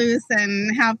let loose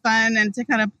and have fun and to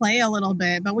kind of play a little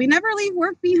bit. But we never leave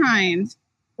work behind.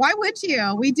 Why would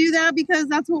you? We do that because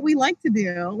that's what we like to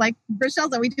do. Like Rochelle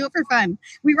said, we do it for fun.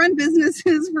 We run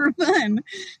businesses for fun.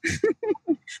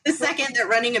 The second that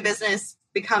running a business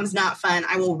becomes not fun,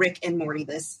 I will Rick and Morty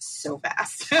this so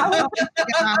fast.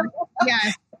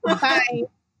 Yes. Bye.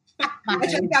 I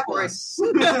checked out for it.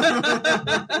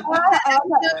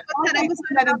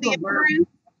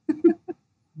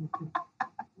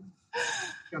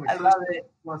 I love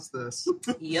it. What's this?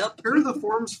 Yep. Here are the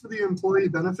forms for the employee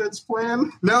benefits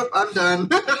plan. Nope, I'm done.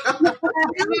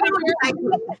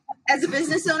 As a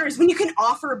business owner, when you can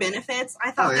offer benefits,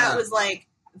 I thought that was like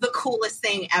the coolest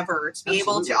thing ever to be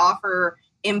able to offer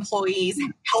employees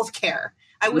healthcare.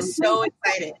 I was so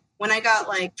excited. When I got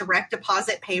like direct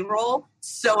deposit payroll,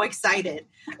 so excited.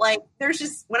 Like there's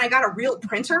just, when I got a real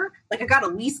printer, like I got a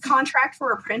lease contract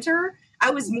for a printer, I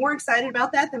was more excited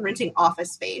about that than renting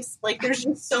office space. Like there's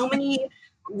just so many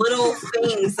little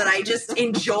things that I just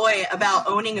enjoy about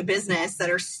owning a business that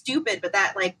are stupid, but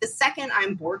that like the second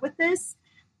I'm bored with this,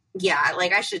 yeah,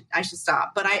 like I should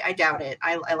stop, but I doubt it.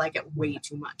 I like it way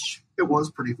too much. It was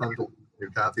pretty fun to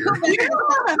your copier.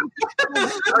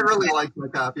 I really like my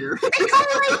copier.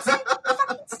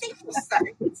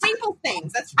 Staple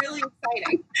things. That's really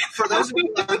exciting. For those of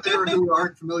you out there who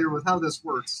aren't familiar with how this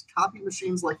works, copy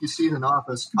machines like you see in an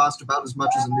office cost about as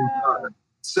much as a new car.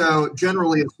 So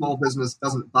generally a small business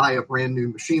doesn't buy a brand new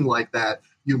machine like that.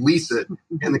 You lease it,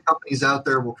 and the companies out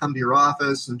there will come to your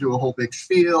office and do a whole big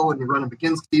spiel, and you run them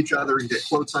against each other and get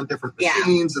quotes on different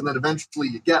machines, and then eventually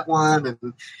you get one, and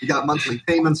you got monthly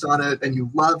payments on it, and you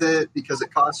love it because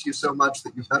it costs you so much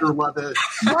that you better love it.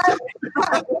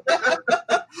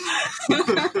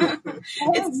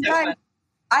 It's so fun.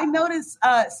 I noticed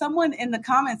someone in the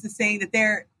comments is saying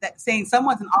saying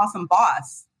someone's an awesome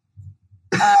boss.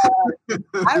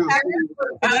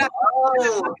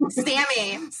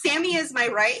 Sammy is my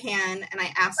right hand, and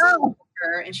I absolutely love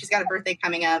her. And she's got a birthday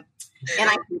coming up, and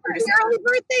I think her early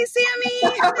birthday, Sammy!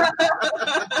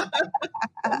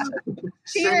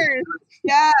 Cheers!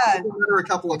 Yeah, I've met her a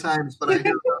couple of times, but I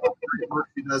hear about all the great work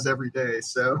she does every day.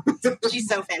 So she's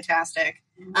so fantastic.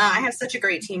 I have such a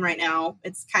great team right now.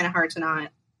 It's kind of hard to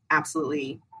not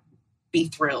absolutely be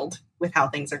thrilled with how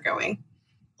things are going.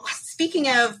 Speaking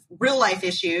of real life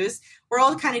issues, we're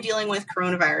all kind of dealing with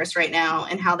coronavirus right now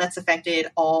and how that's affected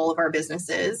all of our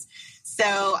businesses.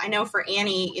 So I know for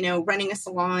Annie, running a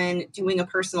salon, doing a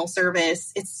personal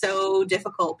service, it's so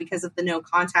difficult because of the no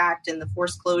contact and the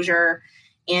forced closure.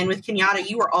 And with Kenyatta,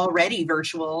 you were already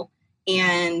virtual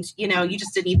and, you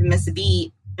just didn't even miss a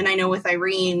beat. And I know with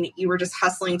Irene, you were just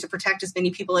hustling to protect as many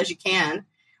people as you can,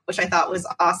 which I thought was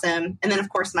awesome. And then, of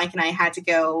course, Mike and I had to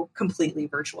go completely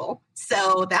virtual.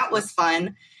 So that was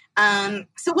fun.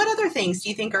 So what other things do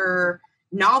you think are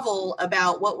novel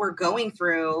about what we're going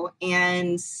through?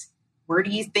 And where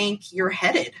do you think you're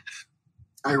headed?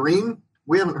 Irene,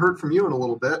 we haven't heard from you in a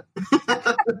little bit.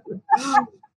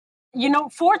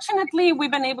 Fortunately,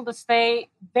 we've been able to stay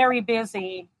very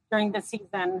busy during the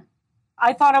season.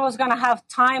 I thought I was going to have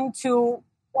time to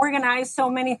organize so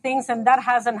many things, and that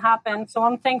hasn't happened. So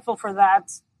I'm thankful for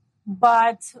that.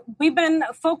 But we've been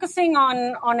focusing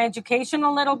on education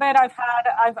a little bit.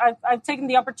 I've taken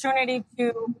the opportunity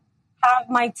to have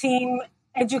my team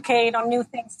educate on new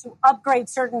things, to upgrade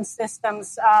certain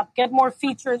systems, get more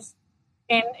features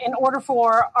in order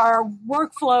for our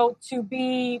workflow to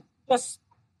be just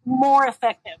more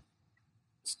effective.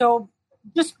 So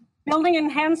just building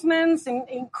enhancements and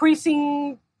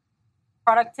increasing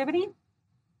productivity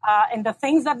and the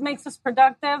things that makes us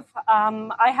productive.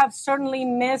 I have certainly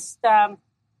missed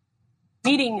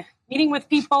meeting with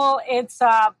people. It's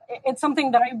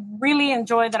something that I really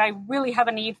enjoy, that I really have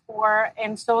a need for,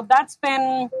 and so that's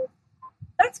been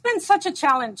such a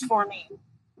challenge for me.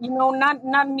 You know,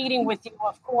 not meeting with you,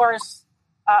 of course,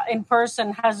 in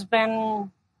person has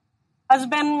been.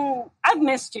 I've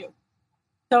missed you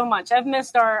so much. I've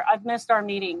missed our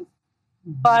meetings,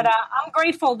 but I'm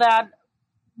grateful that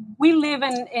we live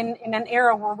in an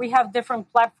era where we have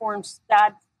different platforms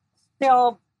that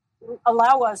still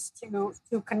allow us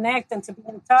to connect and to be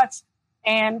in touch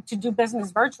and to do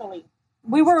business virtually.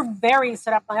 We were very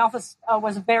set up. My office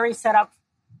was very set up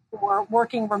for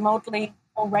working remotely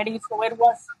already, so it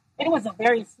was a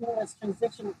very seamless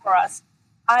transition for us.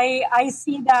 I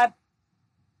see that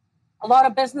a lot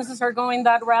of businesses are going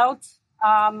that route.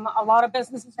 A lot of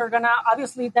businesses are going to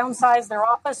obviously downsize their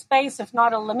office space, if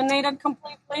not eliminate it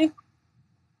completely,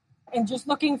 and just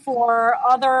looking for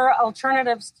other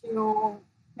alternatives to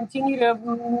continue to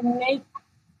make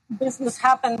business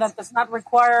happen that does not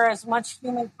require as much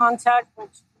human contact,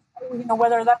 which, you know,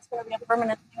 whether that's going to be a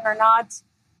permanent thing or not,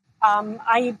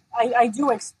 I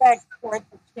do expect for it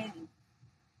to change.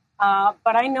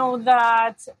 But I know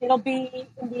that it'll be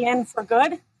in the end for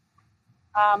good.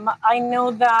 I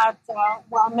know that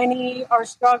while many are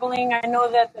struggling, I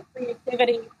know that the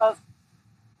creativity of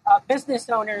business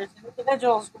owners and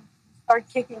individuals will start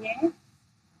kicking in.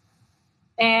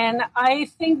 And I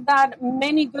think that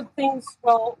many good things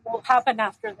will happen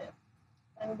after this,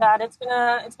 and that it's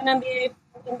gonna be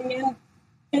in the end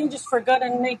changes for good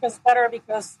and make us better,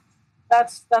 because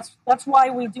that's why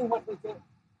we do what we do.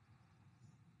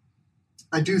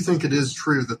 I do think it is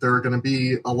true that there are going to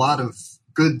be a lot of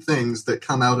good things that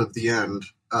come out of the end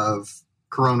of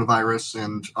coronavirus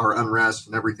and our unrest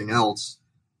and everything else.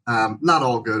 Not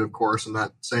all good, of course. I'm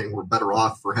not saying we're better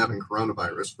off for having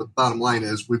coronavirus, but the bottom line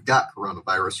is we've got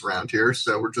coronavirus around here,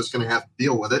 so we're just going to have to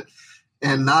deal with it.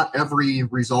 And not every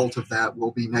result of that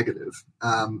will be negative.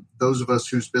 Those of us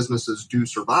whose businesses do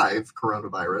survive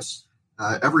coronavirus,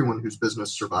 everyone whose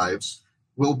business survives,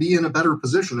 will be in a better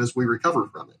position as we recover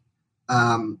from it.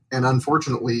 And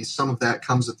unfortunately, some of that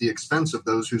comes at the expense of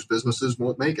those whose businesses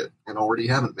won't make it and already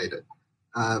haven't made it.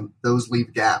 Those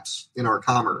leave gaps in our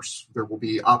commerce. There will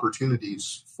be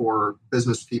opportunities for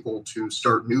business people to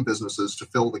start new businesses to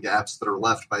fill the gaps that are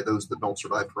left by those that don't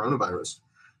survive coronavirus.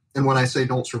 And when I say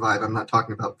don't survive, I'm not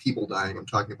talking about people dying. I'm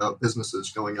talking about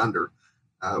businesses going under,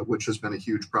 which has been a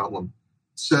huge problem.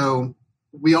 So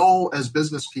we all, as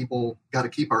business people, got to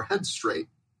keep our heads straight,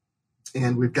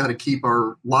 and we've got to keep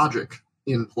our logic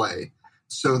in play,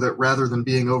 so that rather than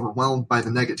being overwhelmed by the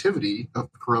negativity of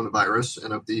the coronavirus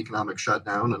and of the economic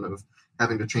shutdown and of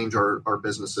having to change our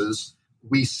businesses,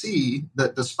 we see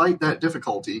that despite that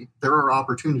difficulty, there are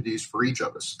opportunities for each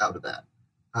of us out of that.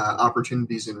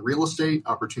 Opportunities in real estate,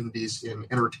 opportunities in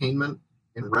entertainment,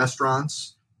 in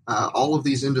restaurants, all of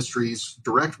these industries,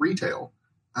 direct retail,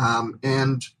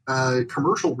 and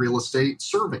commercial real estate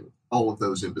serving all of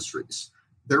those industries.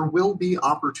 There will be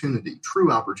opportunity,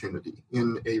 true opportunity,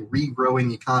 in a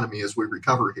regrowing economy as we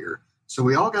recover here. So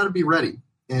we all got to be ready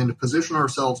and position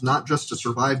ourselves not just to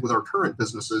survive with our current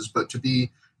businesses, but to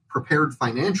be prepared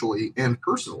financially and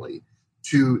personally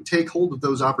to take hold of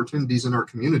those opportunities in our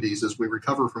communities as we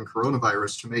recover from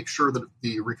coronavirus, to make sure that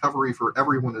the recovery for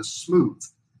everyone is smooth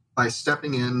by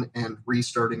stepping in and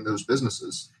restarting those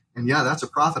businesses. And yeah, that's a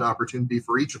profit opportunity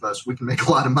for each of us. We can make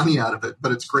a lot of money out of it,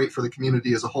 but it's great for the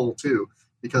community as a whole too,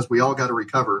 because we all got to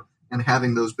recover, and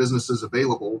having those businesses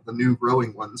available, the new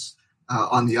growing ones,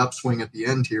 on the upswing at the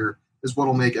end here, is what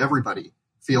will make everybody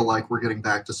feel like we're getting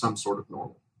back to some sort of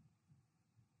normal.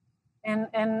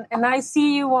 And I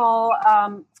see you all,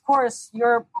 of course,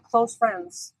 you're close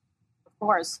friends, of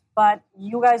course, but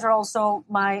you guys are also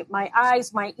my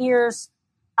eyes, my ears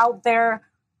out there.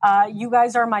 You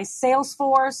guys are my sales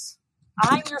force.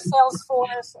 I'm your sales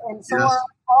force, and so are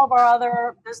all of our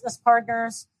other business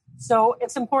partners. So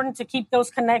it's important to keep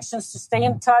those connections, to stay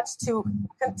in touch, to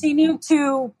continue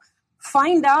to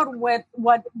find out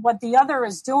what the other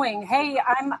is doing. Hey,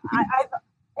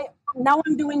 now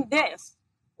I'm doing this,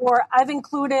 or I've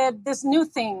included this new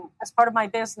thing as part of my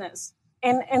business,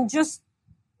 and just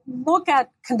look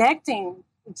at connecting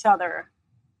each other.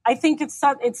 I think it's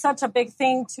such a big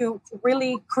thing to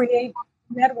really create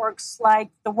networks like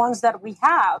the ones that we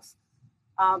have,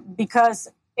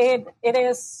 because it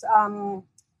is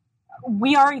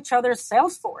we are each other's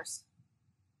sales force.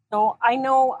 So I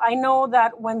know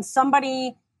that when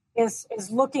somebody is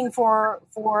looking for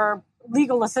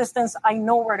legal assistance, I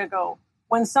know where to go.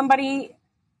 When somebody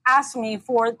asks me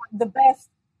for the best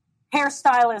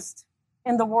hairstylist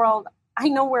in the world, I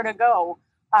know where to go.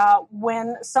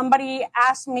 When somebody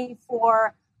asks me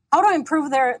for how to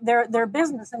improve their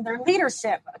business and their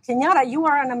leadership, Kenyatta, you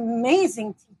are an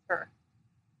amazing teacher.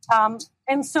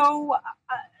 And so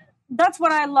that's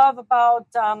what I love about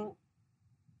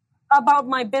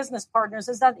my business partners,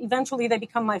 is that eventually they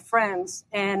become my friends,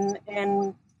 and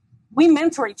we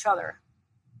mentor each other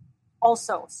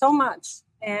also so much.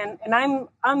 And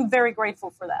I'm very grateful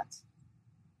for that.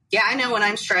 Yeah, I know when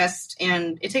I'm stressed,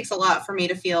 and it takes a lot for me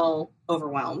to feel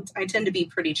overwhelmed. I tend to be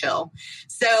pretty chill.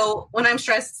 So when I'm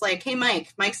stressed, it's like, hey,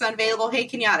 Mike's not available. Hey,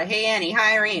 Kenyatta. Hey, Annie.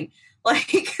 Hi, Irene. Like,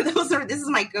 this is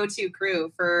my go-to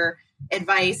crew for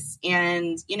advice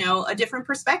and, a different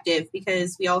perspective,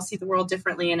 because we all see the world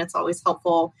differently. And it's always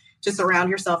helpful to surround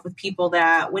yourself with people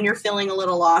that when you're feeling a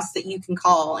little lost, that you can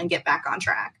call and get back on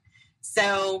track.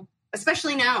 So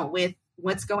especially now with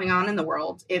what's going on in the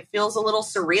world, it feels a little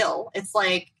surreal. It's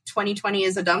like 2020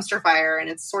 is a dumpster fire, and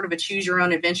it's sort of a choose your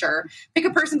own adventure. Pick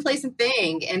a person, place, and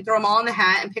thing, and throw them all in the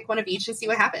hat and pick one of each and see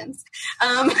what happens.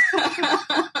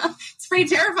 It's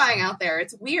pretty terrifying out there.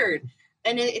 It's weird.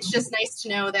 And it's just nice to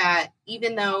know that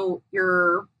even though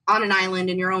you're on an island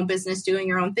in your own business doing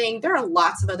your own thing, there are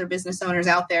lots of other business owners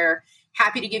out there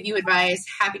happy to give you advice,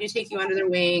 happy to take you under their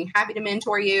wing, happy to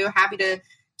mentor you, happy to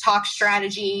talk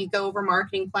strategy, go over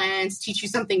marketing plans, teach you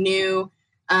something new.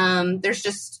 There's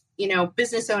just,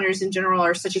 business owners in general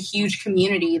are such a huge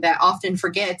community that often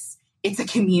forgets it's a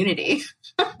community.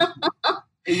 All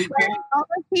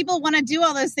those people want to do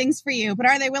all those things for you, but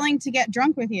are they willing to get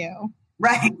drunk with you?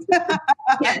 Right.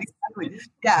 Yes. Exactly.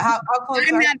 Yeah. How close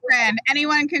I'm that friend.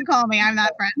 Anyone can call me. I'm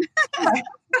that friend.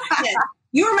 Yes.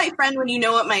 You are my friend when you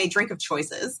know what my drink of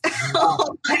choice is.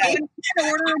 I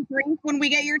order a drink when we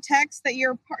get your text that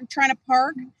you're trying to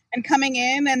park and coming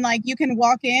in, and like you can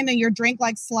walk in and your drink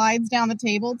like slides down the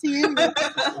table to you.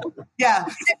 Yeah.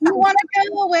 You want to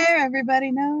go where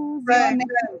everybody knows. Right. I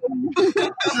was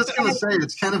just going to say,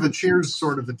 it's kind of a Cheers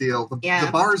sort of a deal. The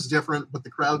bar's different, but the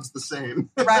crowd's the same.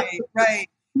 Right.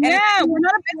 Yeah, we're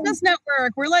not a business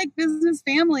network. We're like business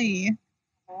family.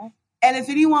 And if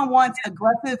anyone wants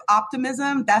aggressive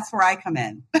optimism, that's where I come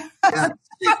in. Yeah.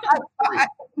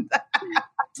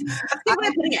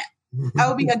 I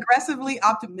will be aggressively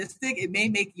optimistic. It may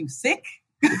make you sick.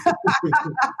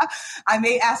 I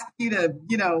may ask you to,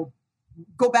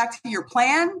 go back to your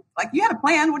plan. Like, you had a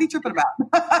plan. What are you tripping about?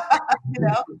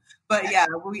 But yeah,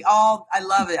 I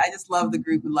love it. I just love the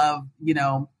group. We love,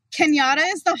 Kenyatta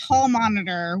is the hall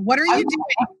monitor. What are you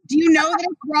doing? Do you know that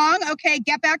it's wrong? Okay,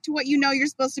 get back to what you know you're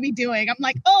supposed to be doing. I'm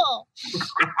like, oh.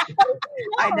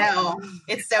 I know.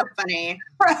 It's so funny.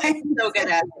 Right. I'm so good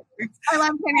at it. I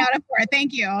love Kenyatta for it.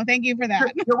 Thank you. Thank you for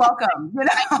that. You're welcome. I'm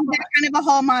kind of a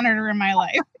hall monitor in my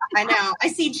life. I know. I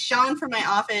see Sean from my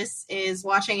office is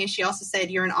watching, and she also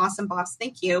said, "You're an awesome boss."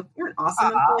 Thank you. You're an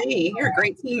awesome employee. You're a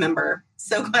great team member.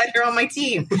 So glad you're on my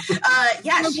team.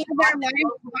 Yeah, she's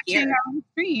watching our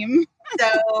stream.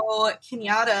 So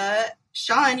Kenyatta,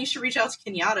 Sean, you should reach out to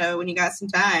Kenyatta when you got some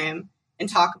time and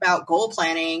talk about goal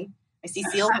planning. I see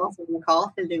Seal's also in the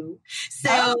call. Hello.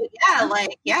 So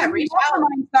reach out.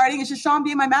 Starting. Should Sean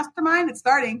be in my mastermind? It's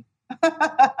starting.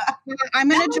 I'm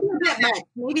going to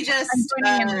maybe just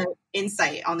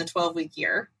insight on the 12-week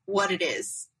year, what it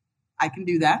is. I can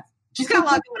do that. She's got a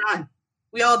lot going on.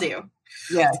 We all do.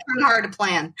 Yeah. It's kind of hard to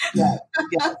plan. Yeah.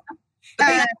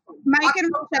 Mike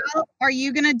and Rochelle, are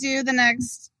you going to do the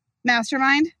next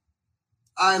mastermind?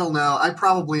 I don't know. I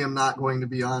probably am not going to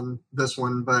be on this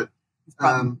one, but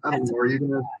I don't know. Are you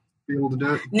going to be able to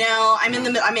do it? No,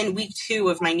 I'm in week 2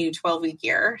 of my new 12-week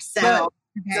year. So,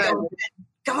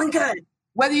 going good.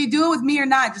 Whether you do it with me or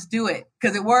not, just do it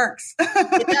because it works.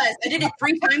 It does. I did it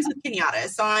 3 times with Kenyatta.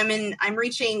 So I'm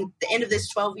reaching the end of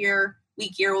this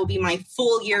 12-week year will be my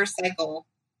full year cycle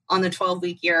on the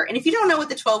 12-week year. And if you don't know what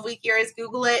the 12-week year is,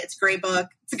 Google it. It's a great book.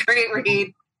 It's a great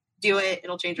read. Do it.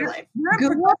 It'll change your life.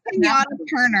 Google Kenyatta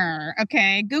Turner.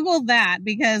 Okay. Google that,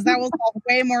 because that will solve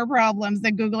way more problems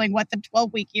than Googling what the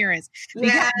 12-week year is.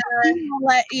 Because it will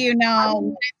let you know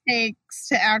what it takes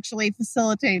to actually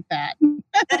facilitate that.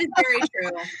 That is very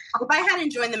true. If I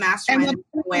hadn't joined the mastermind,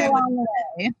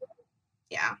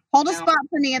 hold a spot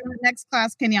for me in the next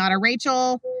class, Kenyatta.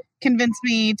 Rachel convinced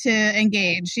me to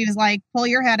engage. She was like, pull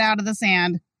your head out of the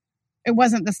sand. it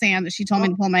wasn't the sand that she told me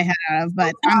to pull my head out of,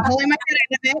 but I'm pulling my head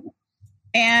out of it.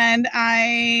 And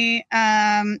I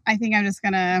think I'm just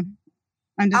gonna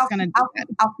do it.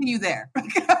 I'll see you there.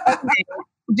 Okay.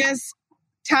 Just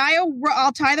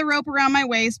I'll tie the rope around my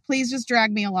waist. Please just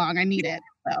drag me along. I need it.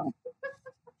 So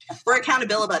we're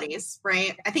accountability buddies,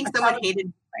 right? I think someone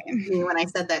hated me when I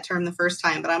said that term the first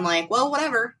time, but I'm like, well,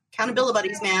 whatever. Accountability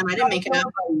buddies, man. I didn't make it up.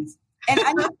 And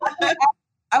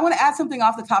I want to add something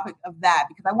off the topic of that,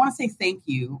 because I want to say thank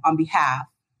you on behalf.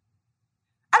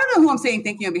 I don't know who I'm saying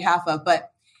thank you on behalf of,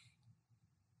 but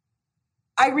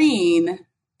Irene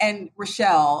and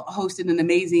Rochelle hosted an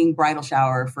amazing bridal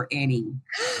shower for Annie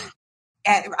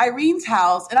at Irene's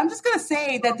house. And I'm just going to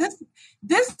say that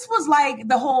this was like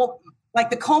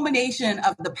the culmination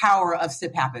of the power of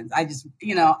Sip Happens. I just,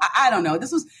 I don't know.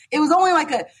 It was only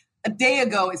like a day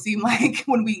ago, it seemed like,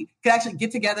 when we could actually get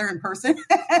together in person.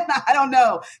 I don't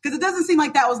know, because it doesn't seem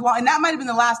like that was long. And that might have been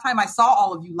the last time I saw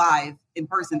all of you live in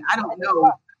person. I don't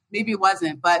know. Maybe it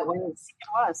wasn't, but it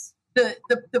was.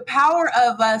 The power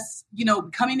of us,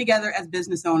 coming together as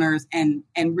business owners and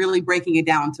really breaking it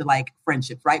down to like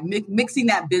friendships, right? Mixing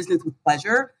that business with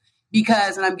pleasure,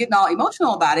 because, and I'm getting all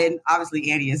emotional about it, and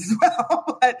obviously Annie is as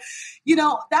well, but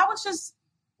that was just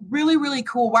really, really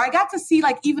cool, where I got to see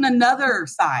like even another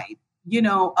side,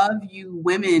 of you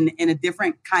women in a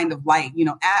different kind of light,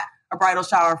 at a bridal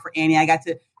shower for Annie. I got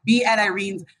to be at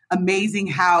Irene's amazing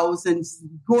house and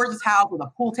gorgeous house with a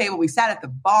pool table. We sat at the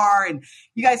bar and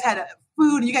you guys had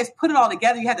food. You guys put it all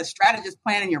together. You had the strategist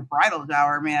plan in your bridal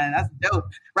shower, man. That's dope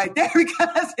right there,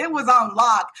 because it was on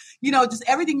lock. Just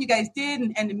everything you guys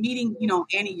did, and meeting,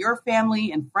 Annie, your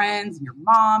family and friends and your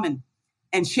mom,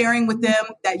 and sharing with them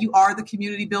that you are the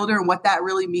community builder and what that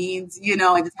really means, and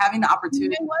just having the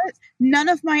opportunity. You know what? None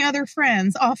of my other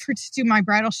friends offered to do my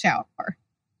bridal shower.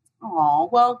 Oh,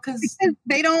 well, because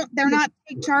they're not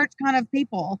take charge kind of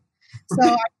people. So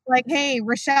I'm like, hey,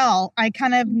 Rochelle, I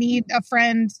kind of need a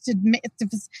friend to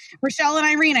Rochelle and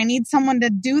Irene, I need someone to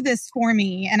do this for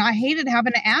me. And I hated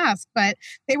having to ask, but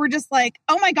they were just like,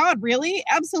 oh my God, really?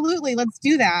 Absolutely. Let's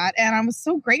do that. And I was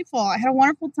so grateful. I had a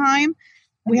wonderful time.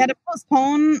 We had to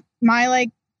postpone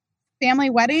my family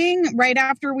wedding right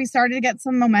after we started to get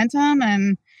some momentum,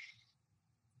 and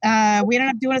we ended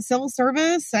up doing a civil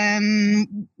service,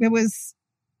 and it was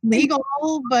legal,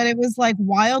 but it was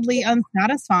wildly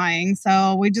unsatisfying.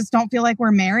 So we just don't feel like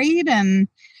we're married, and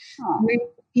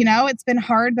it's been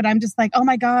hard, but I'm just like, oh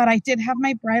my God, I did have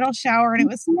my bridal shower and it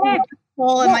was so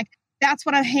wonderful. And that's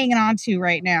what I'm hanging on to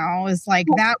right now, is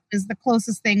that is the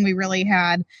closest thing we really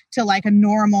had to a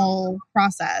normal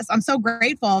process. I'm so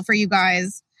grateful for you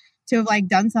guys to have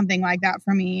done something like that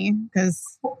for me,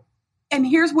 because. And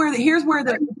here's where the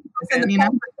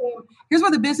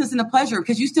business and the pleasure,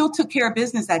 because you still took care of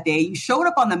business that day. You showed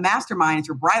up on the mastermind at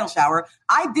your bridal shower.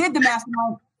 I did the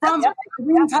mastermind from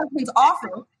Irene's husband's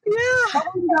office. Yeah.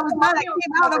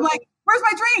 I'm like, where's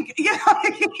my drink? You know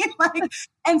what I mean?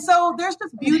 And so there's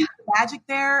just beauty and magic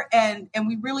there. And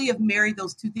we really have married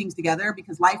those two things together,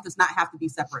 because life does not have to be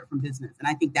separate from business. And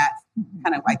I think that's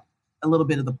kind of a little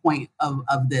bit of the point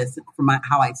of this, from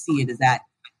how I see it, is that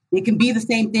they can be the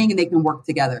same thing and they can work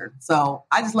together. So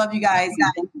I just love you guys.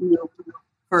 Thank you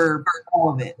for all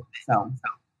of it. So.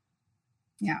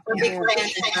 Yeah.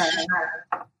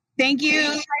 Thank you,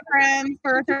 my friend,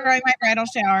 for throwing my bridal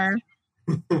shower.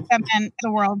 That meant the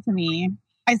world to me.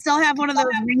 I still have one of those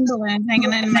ring balloons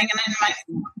hanging in my.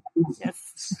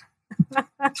 Yes.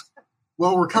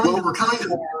 Well, we're coming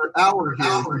to our hour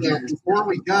here. Before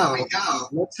we go,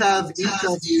 let's have each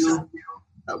of you.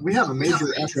 We have a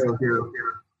major echo here.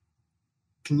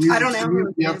 Can you? I don't know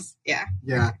who it is. Yeah.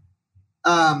 Yeah.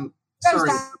 Sorry for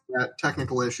that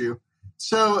technical issue.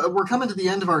 So we're coming to the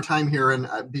end of our time here, and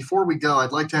before we go,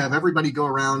 I'd like to have everybody go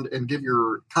around and give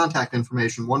your contact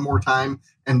information one more time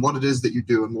and what it is that you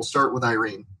do. And we'll start with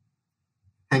Irene.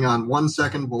 Hang on 1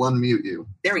 second. We'll unmute you.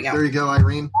 There we go. There you go,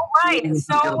 Irene. All right.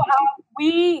 So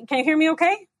can you hear me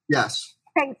okay? Yes.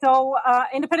 Okay. So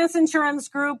Independence Insurance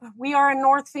Group, we are in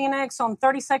North Phoenix on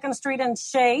 32nd Street and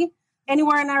Shea.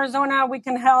 Anywhere in Arizona, we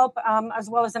can help, as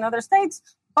well as in other states.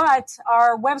 But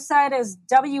our website is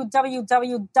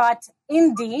www.indie,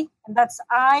 and that's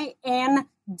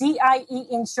INDIE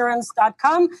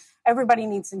insurance.com. Everybody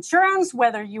needs insurance,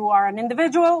 whether you are an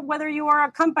individual, whether you are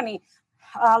a company.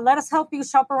 Let us help you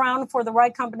shop around for the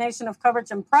right combination of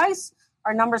coverage and price.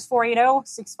 Our number is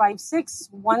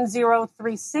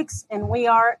 480-656-1036, and we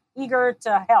are eager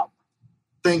to help.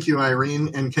 Thank you, Irene.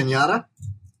 And Kenyatta?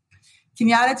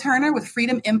 Kenyatta Turner with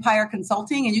Freedom Empire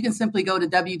Consulting, and you can simply go to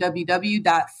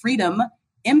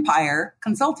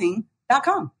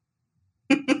www.freedomempireconsulting.com.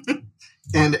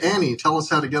 And Annie, tell us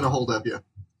how to get a hold of you.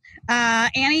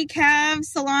 Annie Cav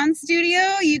Salon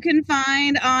Studio, you can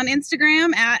find on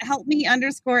Instagram at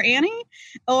helpme_Annie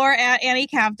or at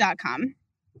anniecav.com.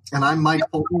 And I'm Mike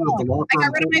Polton of the law firm. I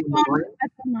got rid of my phone.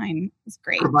 That's mine. It's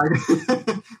great.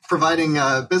 Providing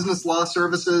business law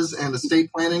services and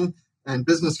estate planning and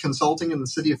business consulting in the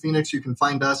city of Phoenix. You can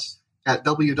find us at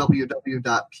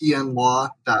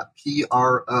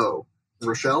www.pnlaw.pro.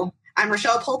 Rochelle? I'm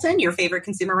Rochelle Polton, your favorite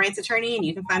consumer rights attorney, and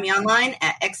you can find me online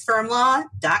at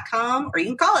xfirmlaw.com, or you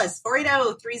can call us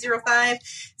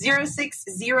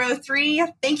 480-305-0603.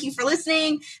 Thank you for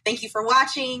listening. Thank you for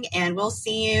watching, and we'll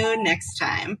see you next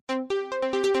time.